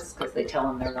Egyptian births, because they tell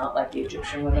them they're not like the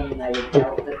Egyptian women, and I would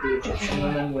doubt that the Egyptian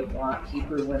women would want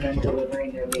Hebrew women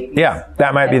delivering their babies. Yeah,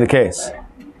 that might be the case.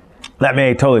 That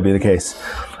may totally be the case.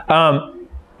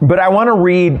 But I want to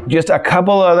read just a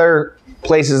couple other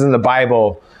places in the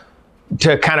Bible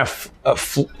to kind of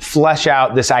flesh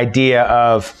out this idea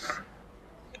of,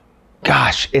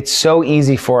 gosh, it's so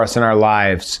easy for us in our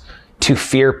lives to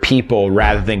fear people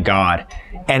rather than God.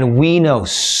 And we know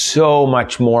so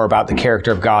much more about the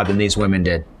character of God than these women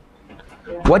did.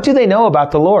 What do they know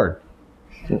about the Lord?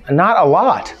 Not a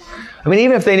lot. I mean,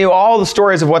 even if they knew all the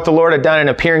stories of what the Lord had done in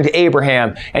appearing to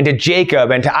Abraham and to Jacob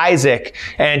and to Isaac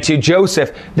and to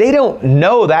Joseph, they don't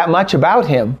know that much about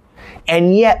him.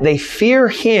 And yet they fear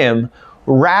him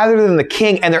rather than the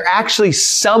king, and they're actually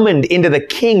summoned into the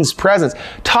king's presence.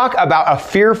 Talk about a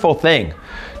fearful thing.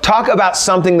 Talk about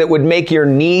something that would make your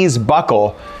knees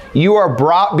buckle. You are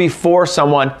brought before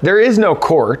someone. There is no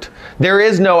court. There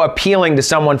is no appealing to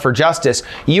someone for justice.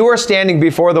 You are standing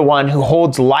before the one who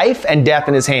holds life and death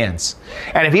in his hands.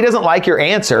 And if he doesn't like your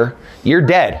answer, you're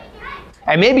dead.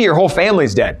 And maybe your whole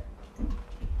family's dead.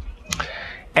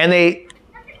 And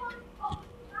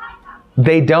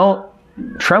they don't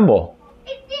tremble.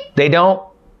 They don't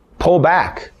pull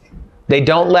back. They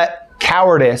don't let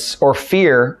cowardice or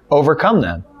fear overcome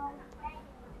them.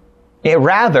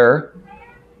 Rather,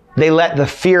 they let the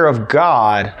fear of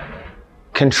God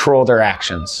control their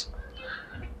actions.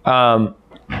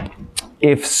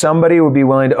 If somebody would be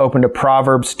willing to open to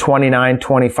Proverbs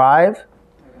 29:25,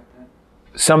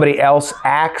 somebody else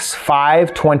Acts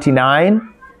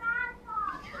 5:29,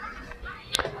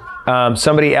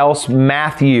 somebody else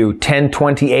Matthew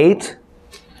 10:28,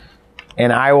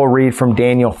 and I will read from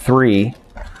Daniel 3.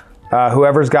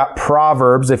 Whoever's got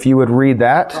Proverbs, if you would read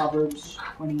that. Proverbs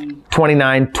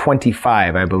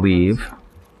 29:25, I believe.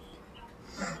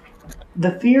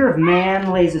 The fear of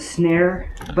man lays a snare,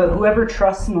 but whoever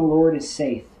trusts in the Lord is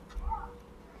safe.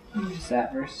 Just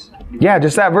that verse. Yeah,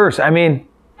 just that verse. I mean,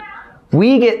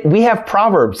 we have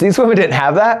Proverbs. These women didn't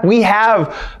have that. We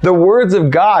have the words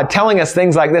of God telling us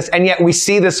things like this, and yet we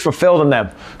see this fulfilled in them.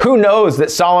 Who knows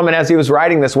that Solomon, as he was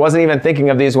writing this, wasn't even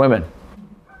thinking of these women?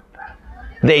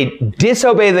 They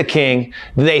disobey the king.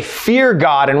 They fear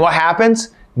God. And what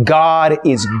happens? God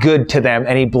is good to them,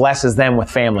 and he blesses them with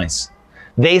families.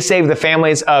 They save the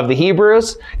families of the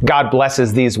Hebrews. God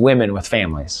blesses these women with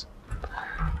families.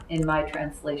 In my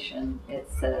translation, it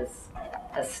says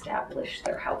establish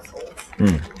their households,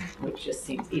 which just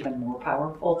seems even more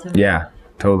powerful to me. Yeah,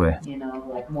 totally. You know,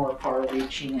 like more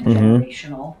far-reaching and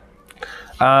generational.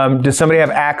 Does somebody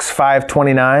have Acts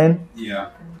 5:29? Yeah.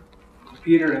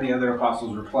 Peter and the other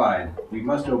apostles replied, "We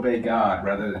must obey God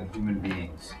rather than human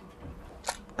beings."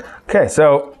 Okay,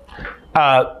 so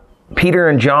Peter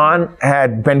and John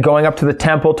had been going up to the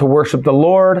temple to worship the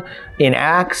Lord in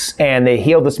Acts, and they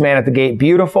healed this man at the gate,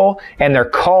 Beautiful, and they're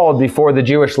called before the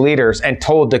Jewish leaders and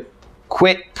told to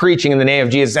quit preaching in the name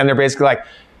of Jesus. And they're basically like,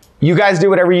 you guys do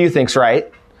whatever you think's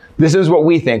right. This is what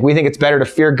we think. We think it's better to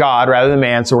fear God rather than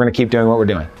man, so we're going to keep doing what we're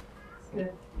doing.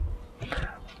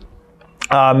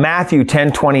 Matthew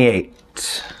 10:28.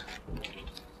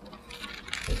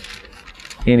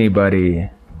 Anybody?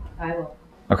 I will.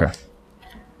 Okay.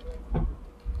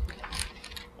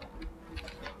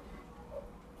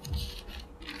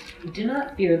 Do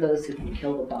not fear those who can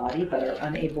kill the body, but are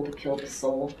unable to kill the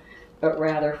soul, but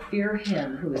rather fear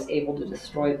him who is able to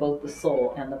destroy both the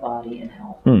soul and the body in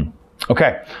hell.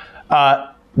 Okay.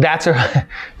 That's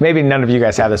maybe none of you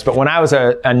guys have this, but when I was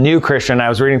a new Christian, I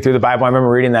was reading through the Bible. I remember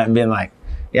reading that and being like,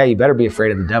 yeah, you better be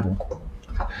afraid of the devil.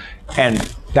 And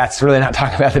that's really not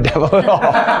talking about the devil at all.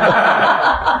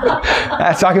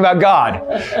 That's talking about God.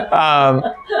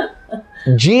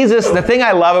 Jesus, the thing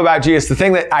I love about Jesus, the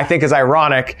thing that I think is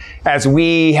ironic as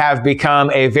we have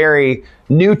become a very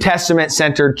New Testament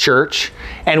centered church,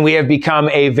 and we have become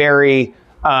a very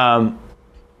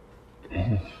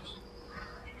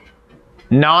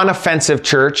non-offensive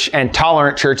church and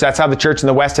tolerant church. That's how the church in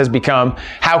the West has become.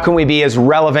 How can we be as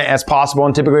relevant as possible?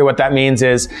 And typically what that means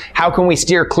is, how can we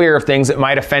steer clear of things that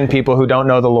might offend people who don't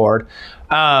know the Lord?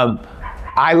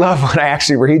 I love when I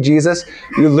actually read Jesus.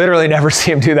 You literally never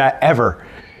see him do that ever.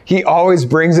 He always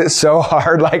brings it so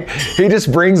hard. Like, he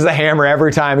just brings the hammer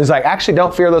every time. He's like, actually,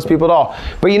 don't fear those people at all.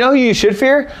 But you know who you should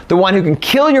fear? The one who can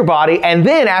kill your body, and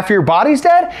then after your body's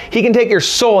dead, he can take your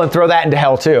soul and throw that into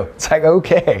hell too. It's like,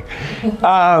 okay.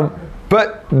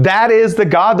 But that is the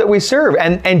God that we serve.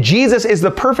 And Jesus is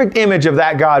the perfect image of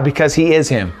that God because he is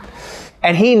him.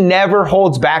 And he never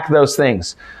holds back those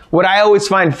things. What I always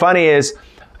find funny is,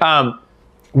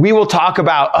 we will talk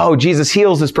about, oh, Jesus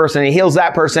heals this person, he heals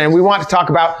that person, and we want to talk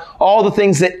about all the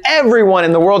things that everyone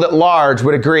in the world at large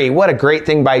would agree. What a great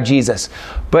thing by Jesus.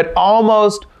 But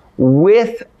almost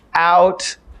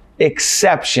without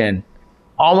exception,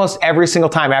 almost every single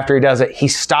time after he does it, he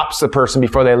stops the person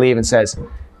before they leave and says,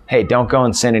 hey, don't go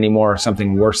and sin anymore, or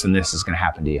something worse than this is going to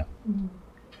happen to you.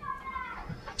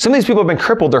 Some of these people have been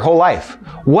crippled their whole life.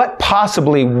 What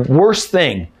possibly worse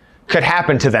thing could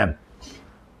happen to them?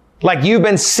 Like, you've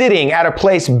been sitting at a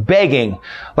place begging.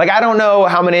 Like, I don't know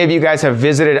how many of you guys have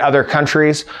visited other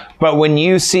countries, but when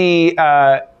you see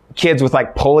kids with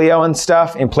like polio and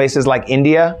stuff in places like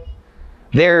India,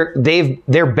 they're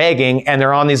begging and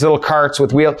they're on these little carts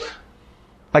with wheels.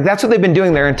 Like, that's what they've been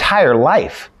doing their entire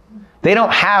life. They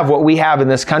don't have what we have in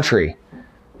this country.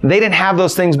 They didn't have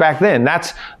those things back then.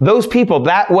 Those people,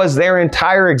 that was their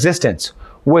entire existence,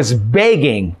 was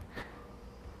begging,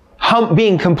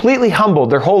 being completely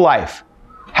humbled their whole life,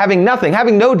 having nothing,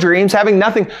 having no dreams, having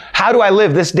nothing. How do I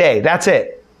live this day? That's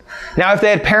it. Now, if they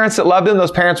had parents that loved them,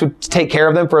 those parents would take care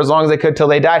of them for as long as they could till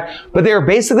they died. But they were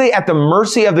basically at the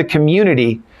mercy of the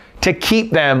community to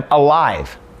keep them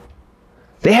alive.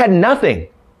 They had nothing.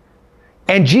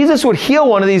 And Jesus would heal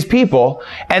one of these people,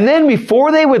 and then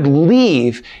before they would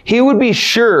leave, he would be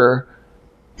sure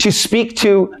to speak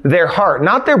to their heart,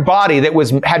 not their body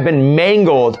that had been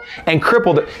mangled and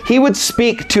crippled. He would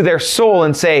speak to their soul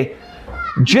and say,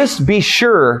 just be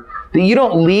sure that you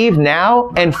don't leave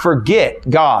now and forget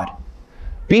God.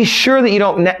 Be sure that you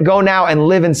don't go now and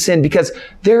live in sin, because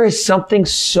there is something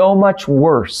so much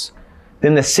worse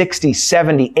than the 60,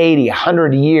 70, 80,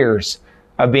 100 years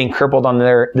of being crippled on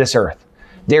this earth.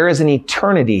 There is an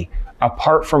eternity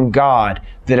apart from God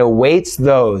that awaits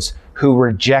those who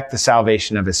reject the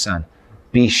salvation of his Son.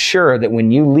 Be sure that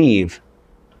when you leave,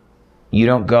 you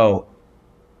don't go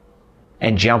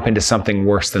and jump into something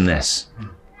worse than this.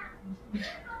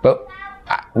 But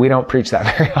we don't preach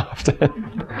that very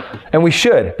often. And we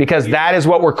should, because that is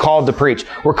what we're called to preach.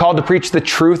 We're called to preach the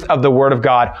truth of the Word of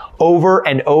God over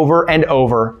and over and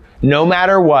over, no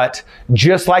matter what,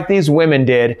 just like these women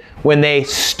did when they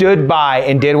stood by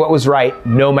and did what was right,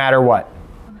 no matter what.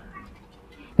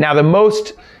 Now, the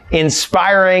most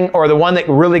inspiring, or the one that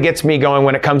really gets me going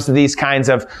when it comes to these kinds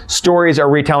of stories or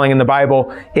retelling in the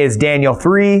Bible, is Daniel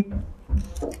 3.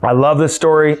 I love this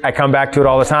story. I come back to it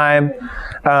all the time.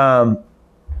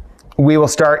 We will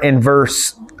start in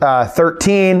verse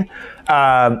 13.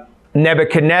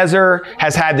 Nebuchadnezzar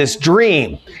has had this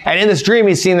dream. And in this dream,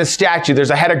 he's seen this statue. There's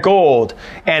a head of gold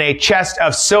and a chest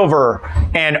of silver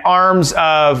and arms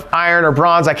of iron or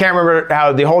bronze. I can't remember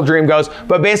how the whole dream goes.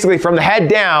 But basically, from the head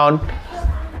down,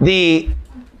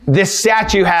 this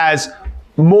statue has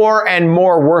more and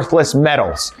more worthless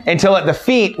metals, until at the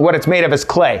feet, what it's made of is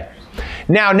clay.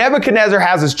 Now, Nebuchadnezzar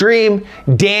has this dream.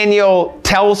 Daniel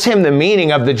tells him the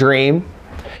meaning of the dream.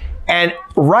 And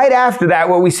right after that,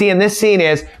 what we see in this scene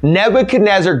is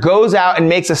Nebuchadnezzar goes out and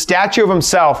makes a statue of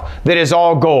himself that is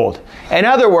all gold. In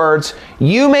other words,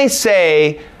 you may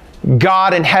say,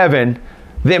 God in heaven,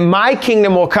 that my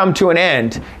kingdom will come to an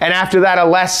end, and after that a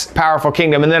less powerful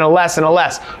kingdom, and then a less and a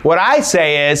less. What I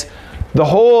say is, the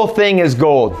whole thing is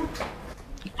gold.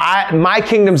 My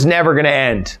kingdom's never going to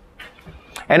end.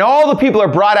 And all the people are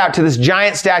brought out to this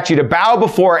giant statue to bow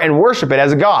before and worship it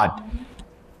as a god.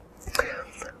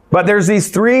 But there's these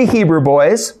 3 Hebrew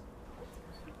boys.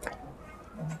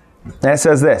 And it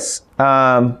says this.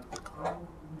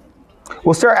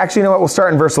 We'll start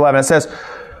in verse 11. It says,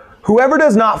 whoever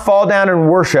does not fall down and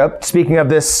worship, speaking of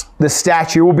this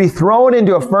statue, will be thrown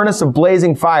into a furnace of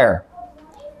blazing fire.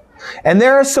 And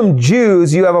there are some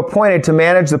Jews you have appointed to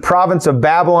manage the province of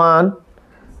Babylon.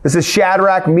 This is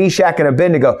Shadrach, Meshach, and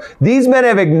Abednego. These men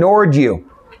have ignored you,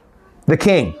 the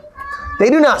king. They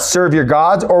do not serve your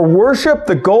gods or worship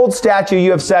the gold statue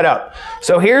you have set up.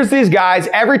 So here's these guys.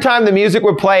 Every time the music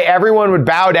would play, everyone would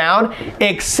bow down,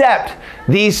 except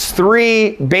these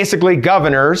 3 basically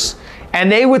governors,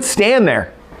 and they would stand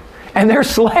there. And they're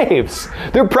slaves.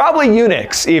 They're probably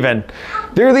eunuchs even.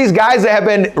 They're these guys that have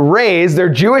been raised, they're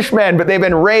Jewish men, but they've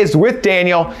been raised with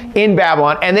Daniel in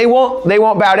Babylon, and they won't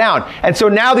bow down. And so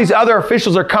now these other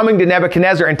officials are coming to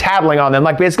Nebuchadnezzar and tattling on them,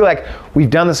 basically we've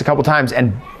done this a couple times,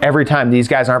 and every time these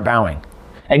guys aren't bowing.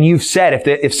 And you've said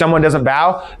if someone doesn't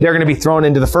bow, they're going to be thrown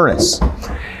into the furnace.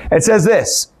 It says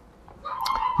this,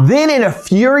 then in a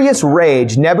furious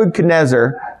rage,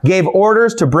 Nebuchadnezzar gave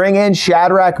orders to bring in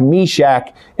Shadrach,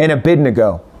 Meshach, and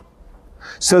Abednego.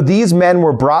 So these men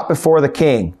were brought before the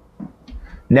king.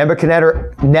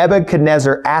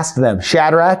 Nebuchadnezzar asked them,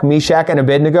 Shadrach, Meshach, and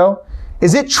Abednego,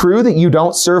 is it true that you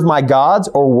don't serve my gods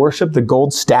or worship the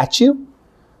gold statue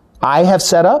I have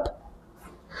set up?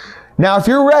 Now, if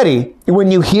you're ready,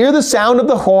 when you hear the sound of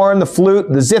the horn, the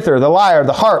flute, the zither, the lyre,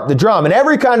 the harp, the drum, and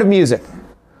every kind of music,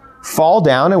 fall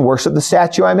down and worship the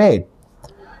statue I made.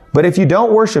 But if you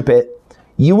don't worship it,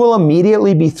 you will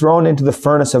immediately be thrown into the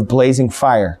furnace of blazing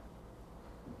fire.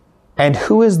 And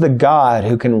who is the God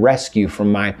who can rescue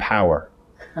from my power?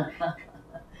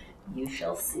 You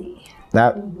shall see.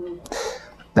 That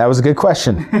was a good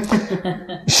question.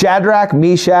 Shadrach,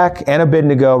 Meshach, and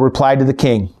Abednego replied to the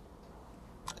king,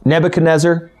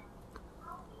 Nebuchadnezzar,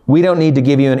 we don't need to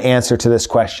give you an answer to this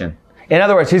question. In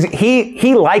other words,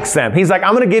 he likes them. He's like,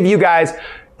 I'm going to give you guys,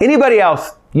 anybody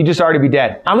else, you just already be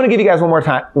dead. I'm going to give you guys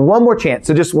one more chance.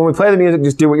 So just when we play the music,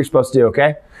 just do what you're supposed to do,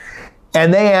 okay?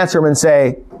 And they answer him and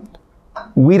say,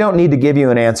 we don't need to give you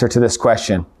an answer to this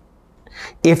question.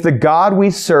 If the God we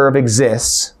serve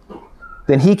exists,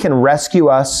 then he can rescue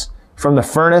us from the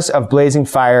furnace of blazing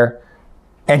fire,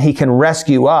 and he can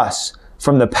rescue us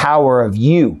from the power of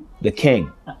you, the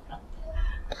king.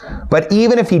 But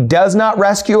even if he does not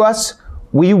rescue us,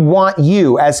 we want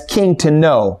you as king to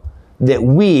know that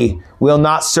we will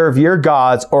not serve your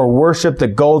gods or worship the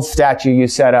gold statue you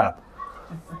set up.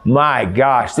 My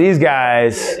gosh, these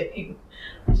guys,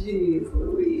 Jeez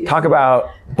Louise. talk about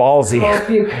ballsy. Well, if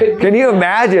you could- Can you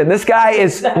imagine? This guy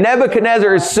is,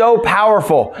 Nebuchadnezzar is so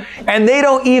powerful. And they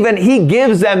don't even, he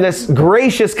gives them this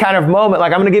gracious kind of moment.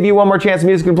 Like, I'm going to give you one more chance, the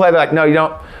music can play. They're like, no, you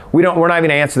don't, we're not even going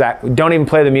to answer that. Don't even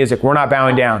play the music. We're not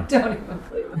bowing down. Don't even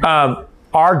play.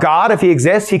 Our God, if he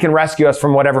exists, he can rescue us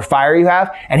from whatever fire you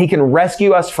have, and he can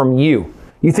rescue us from you.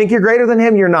 You think you're greater than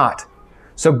him? You're not.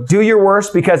 So do your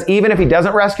worst, because even if he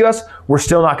doesn't rescue us, we're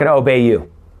still not going to obey you.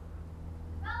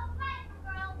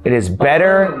 It is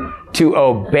better to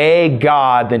obey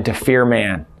God than to fear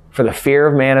man, for the fear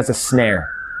of man is a snare.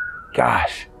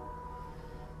 Gosh.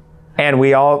 And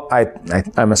we all,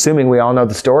 I'm assuming we all know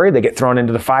the story. They get thrown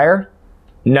into the fire.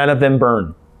 None of them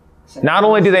burn. Not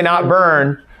only do they not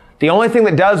burn, the only thing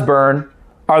that does burn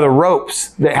are the ropes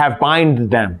that have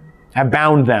bound them.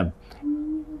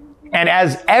 And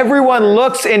as everyone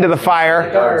looks into the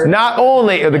fire, not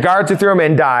only, the guards who threw them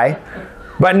in die,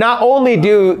 but not only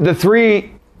do the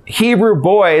 3 Hebrew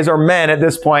boys or men at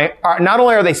this point, not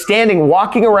only are they standing,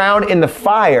 walking around in the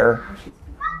fire,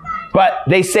 but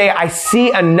they say, I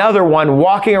see another one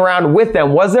walking around with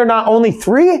them. Was there not only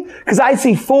 3? Because I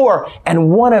see 4, and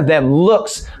one of them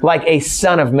looks like a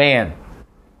son of man.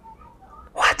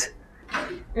 What?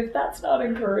 If that's not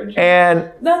encouraging,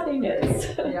 And nothing is.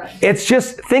 it's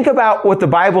just, think about what the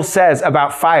Bible says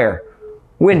about fire.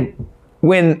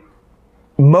 When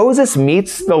Moses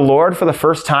meets the Lord for the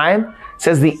first time, it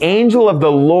says the angel of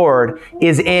the Lord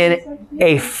is in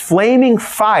a flaming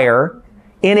fire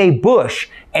in a bush,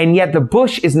 and yet the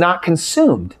bush is not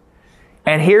consumed.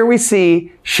 And here we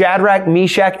see Shadrach,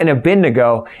 Meshach, and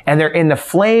Abednego, and they're in the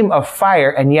flame of fire,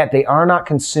 and yet they are not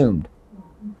consumed.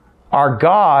 Our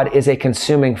God is a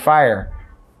consuming fire,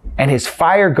 and his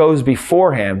fire goes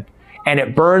before him, and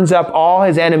it burns up all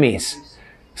his enemies.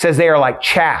 It says they are like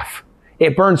chaff.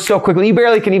 It burns so quickly, you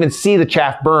barely can even see the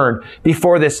chaff burn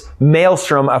before this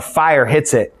maelstrom of fire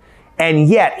hits it. And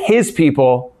yet his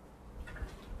people,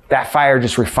 that fire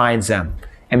just refines them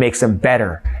and makes them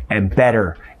better and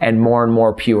better and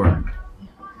more pure.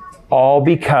 All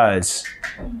because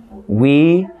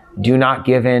we do not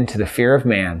give in to the fear of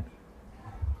man,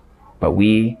 but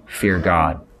we fear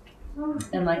God.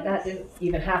 And like that didn't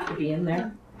even have to be in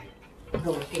there. The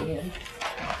looking in.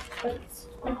 But it's,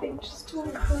 I think, just to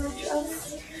encourage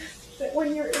us that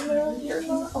when you're in there, you're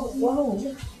not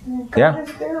alone. God Yeah.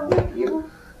 is there with you.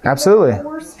 Absolutely.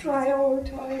 Worst trial or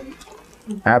time.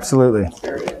 Absolutely.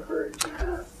 Very encouraging.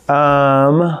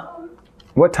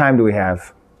 What time do we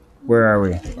have? Where are we?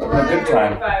 Good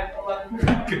time.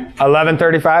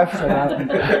 11:35?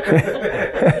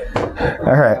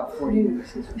 All right.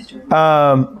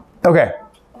 Okay.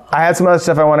 I had some other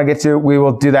stuff I want to get to. We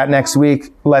will do that next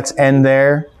week. Let's end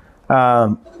there.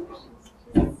 I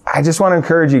just want to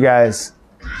encourage you guys.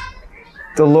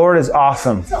 The Lord is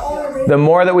awesome. The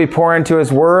more that we pour into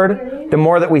his word, the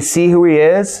more that we see who he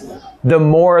is, the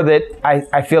more that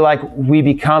I feel like we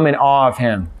become in awe of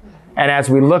him. And as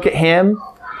we look at him,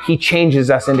 he changes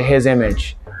us into his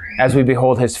image as we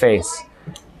behold his face.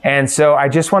 And so I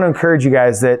just want to encourage you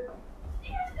guys that,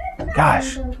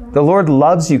 gosh, the Lord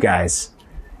loves you guys.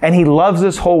 And he loves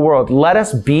this whole world. Let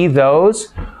us be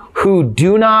those who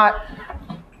do not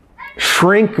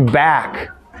shrink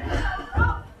back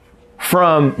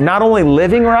from not only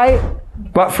living right,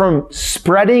 but from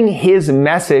spreading his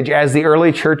message as the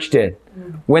early church did.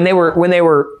 When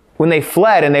they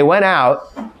fled and they went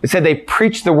out, it said they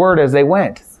preached the word as they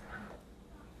went.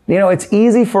 You know, it's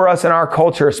easy for us in our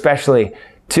culture especially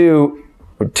to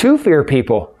fear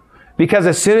people, because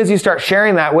as soon as you start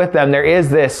sharing that with them, there is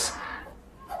this,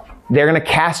 they're going to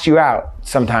cast you out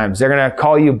sometimes. They're going to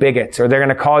call you bigots, or they're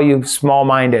going to call you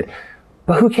small-minded.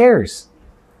 But who cares?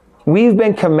 We've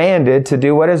been commanded to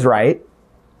do what is right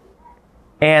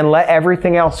and let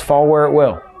everything else fall where it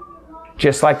will,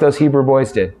 just like those Hebrew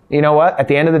boys did. You know what? At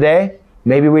the end of the day,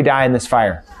 maybe we die in this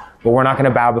fire, but we're not going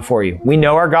to bow before you. We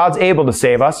know our God's able to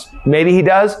save us. Maybe he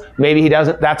does, maybe he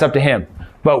doesn't. That's up to him.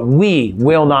 But we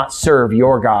will not serve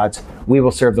your gods. We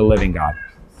will serve the living God.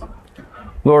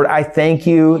 Lord, I thank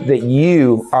you that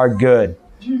you are good,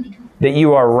 that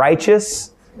you are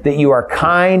righteous, that you are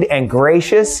kind and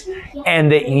gracious,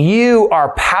 and that you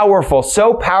are powerful,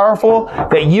 so powerful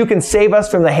that you can save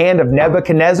us from the hand of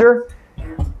Nebuchadnezzar,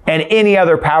 and any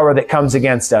other power that comes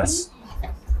against us.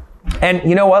 And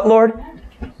you know what, Lord?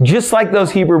 Just like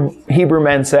those Hebrew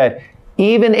men said,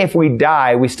 even if we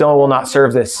die, we still will not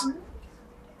serve this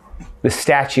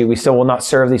statue. We still will not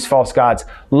serve these false gods.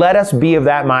 Let us be of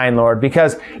that mind, Lord,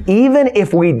 because even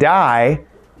if we die,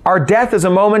 our death is a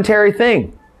momentary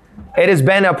thing. It has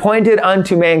been appointed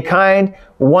unto mankind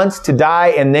once to die,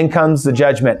 and then comes the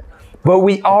judgment. But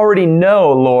we already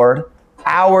know, Lord,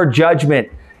 our judgment.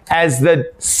 As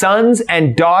the sons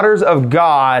and daughters of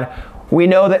God, we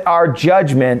know that our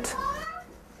judgment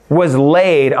was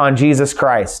laid on Jesus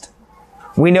Christ.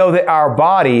 We know that our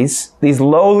bodies, these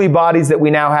lowly bodies that we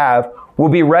now have, will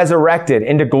be resurrected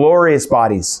into glorious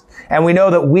bodies. And we know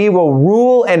that we will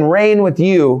rule and reign with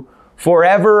you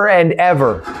forever and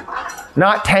ever.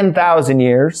 Not 10,000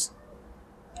 years,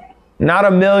 not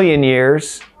 1,000,000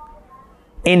 years,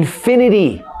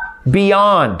 infinity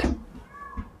beyond,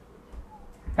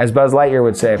 as Buzz Lightyear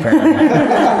would say, apparently.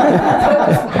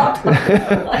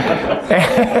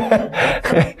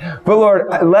 But Lord,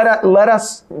 let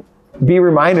us be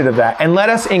reminded of that, and let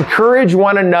us encourage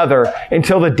one another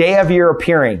until the day of your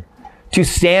appearing to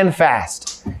stand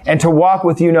fast and to walk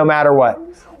with you no matter what.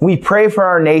 We pray for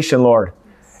our nation, Lord,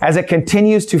 as it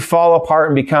continues to fall apart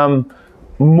and become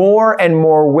more and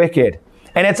more wicked.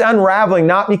 And it's unraveling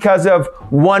not because of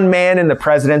one man in the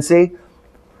presidency,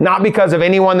 not because of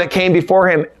anyone that came before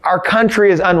him. Our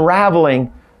country is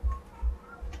unraveling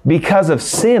because of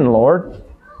sin, Lord.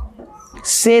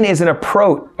 Sin is a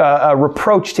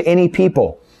reproach to any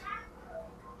people.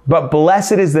 But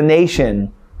blessed is the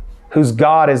nation whose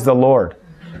God is the Lord.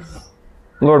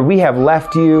 Lord, we have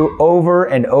left you over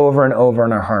and over and over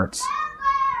in our hearts.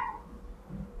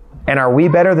 And are we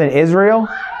better than Israel,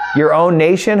 your own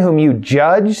nation, whom you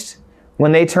judged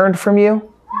when they turned from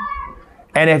you?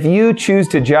 And if you choose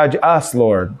to judge us,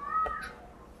 Lord,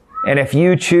 and if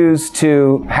you choose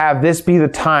to have this be the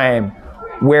time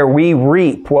where we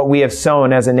reap what we have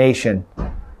sown as a nation,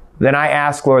 then I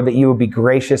ask, Lord, that you would be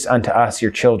gracious unto us,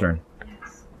 your children,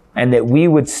 and that we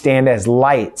would stand as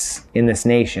lights in this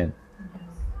nation,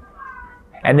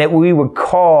 and that we would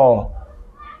call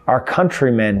our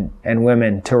countrymen and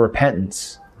women to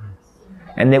repentance,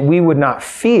 and that we would not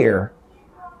fear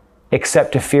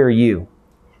except to fear you.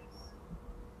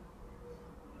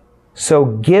 So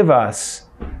give us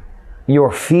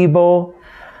your feeble,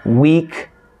 weak,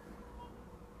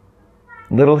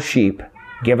 little sheep.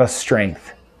 Give us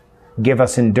strength. Give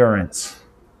us endurance.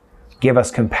 Give us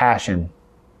compassion.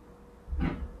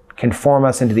 Conform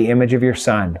us into the image of your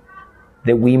Son,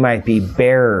 that we might be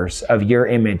bearers of your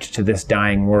image to this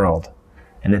dying world,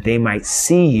 and that they might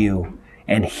see you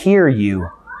and hear you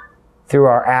through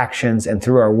our actions and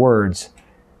through our words,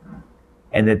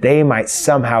 and that they might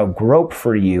somehow grope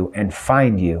for you and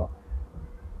find you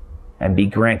and be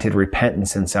granted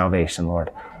repentance and salvation, Lord.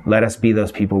 Let us be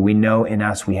those people. We know in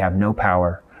us we have no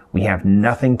power. We have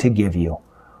nothing to give you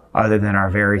other than our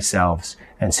very selves.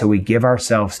 And so we give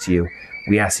ourselves to you.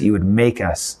 We ask that you would make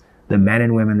us the men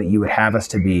and women that you would have us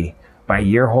to be by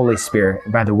your Holy Spirit,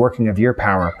 by the working of your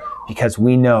power, because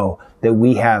we know that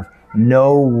we have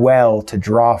no well to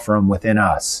draw from within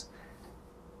us.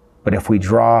 But if we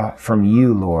draw from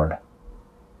you, Lord,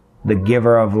 the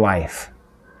giver of life,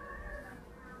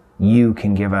 you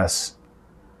can give us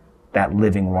that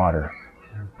living water.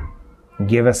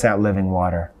 Give us that living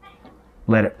water.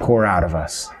 Let it pour out of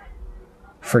us.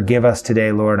 Forgive us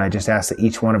today, Lord. I just ask that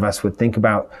each one of us would think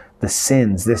about the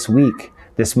sins this week,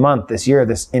 this month, this year,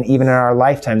 and even in our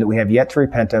lifetime that we have yet to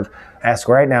repent of. Ask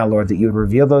right now, Lord, that you would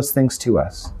reveal those things to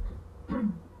us,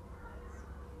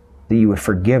 that you would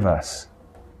forgive us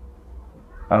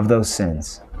of those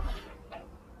sins,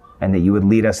 and that you would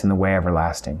lead us in the way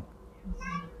everlasting.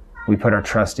 We put our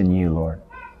trust in you, Lord.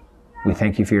 We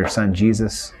thank you for your Son,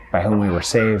 Jesus, by whom we were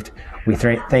saved. We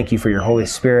thank you for your Holy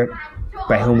Spirit,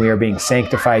 by whom we are being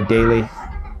sanctified daily.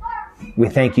 We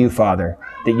thank you, Father,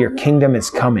 that your kingdom is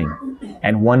coming,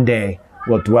 and one day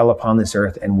will dwell upon this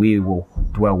earth, and we will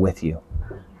dwell with you.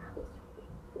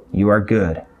 You are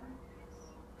good.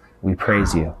 We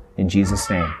praise you. In Jesus'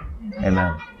 name,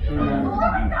 amen.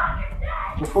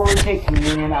 Before we take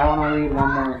communion, I want to read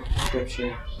one more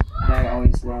scripture that I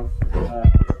always love.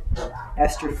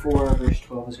 Esther 4, verse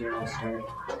 12 is where I'll start.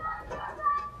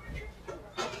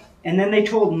 And then they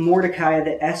told Mordecai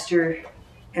that Esther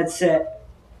had said,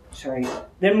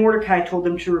 Then Mordecai told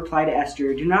them to reply to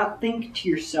Esther, "Do not think to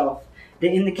yourself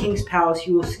that in the king's palace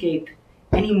you will escape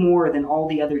any more than all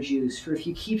the other Jews. For if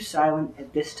you keep silent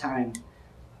at this time,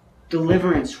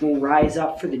 deliverance will rise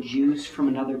up for the Jews from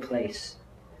another place.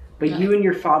 But you and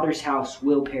your father's house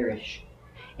will perish.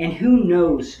 And who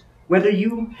knows whether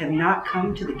you have not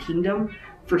come to the kingdom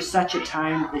for such a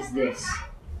time as this."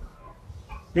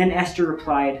 Then Esther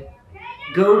replied,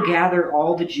 "Go gather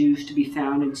all the Jews to be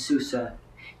found in Susa,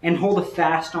 and hold a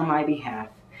fast on my behalf,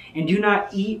 and do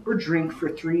not eat or drink for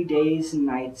 3 days and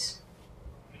nights.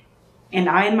 And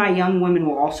I and my young women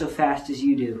will also fast as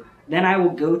you do. Then I will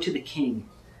go to the king,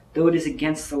 though it is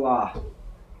against the law.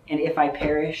 And if I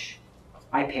perish,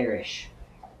 I perish."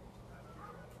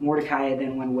 Mordecai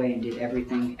then went away and did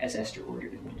everything as Esther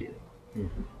ordered him to do.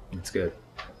 That's good.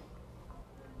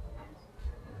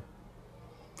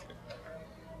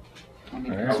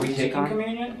 Are we taking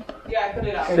communion? Yeah, I put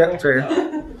it out. Yeah, it's right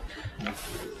here.